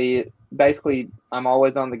if you see it, basically I'm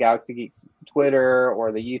always on the Galaxy Geeks Twitter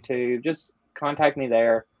or the YouTube. Just contact me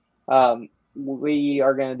there. We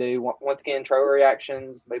are going to do, once again, trailer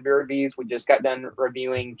reactions, movie reviews. We just got done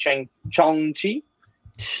reviewing Shang-Chi.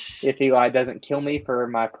 If Eli doesn't kill me for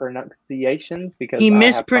my pronunciations, because he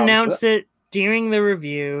mispronounced it during the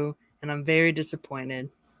review, and I'm very disappointed.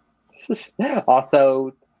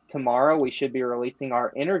 Also, tomorrow we should be releasing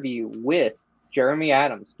our interview with Jeremy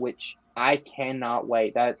Adams, which I cannot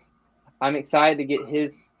wait. I'm excited to get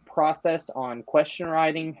his process on question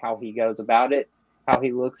writing, how he goes about it, how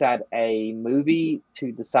he looks at a movie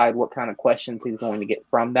to decide what kind of questions he's going to get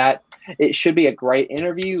from that. It should be a great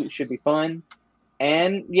interview. It should be fun.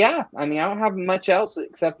 And yeah, I mean, I don't have much else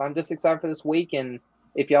except I'm just excited for this week. And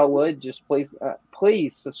if y'all would just please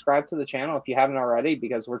subscribe to the channel if you haven't already,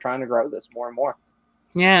 because we're trying to grow this more and more.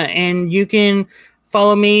 Yeah. And you can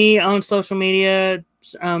follow me on social media,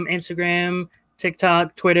 Instagram,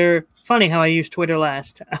 TikTok, Twitter. Funny how I used Twitter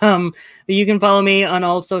last. You can follow me on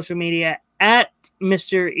all social media at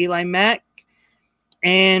Mr. Eli Mack,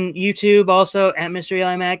 and YouTube also at Mr.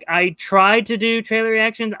 Eli Mack. I tried to do trailer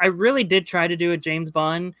reactions. I really did try to do a James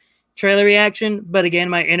Bond trailer reaction, but again,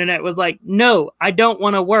 my internet was like, no, I don't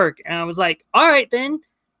want to work. And I was like, all right, then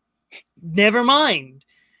never mind.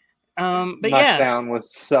 But my sound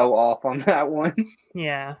was so off on that one.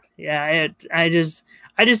 Yeah. I just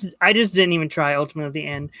didn't even try ultimately at the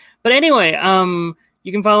end. But anyway,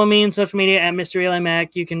 you can follow me on social media at Mr. Eli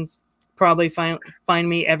Mack. You can probably find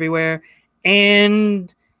me everywhere.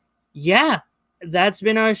 And yeah, that's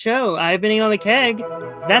been our show. I've been Eli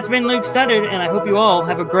McKegg. That's been Luke Studdard, and I hope you all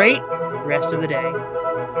have a great rest of the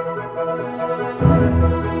day.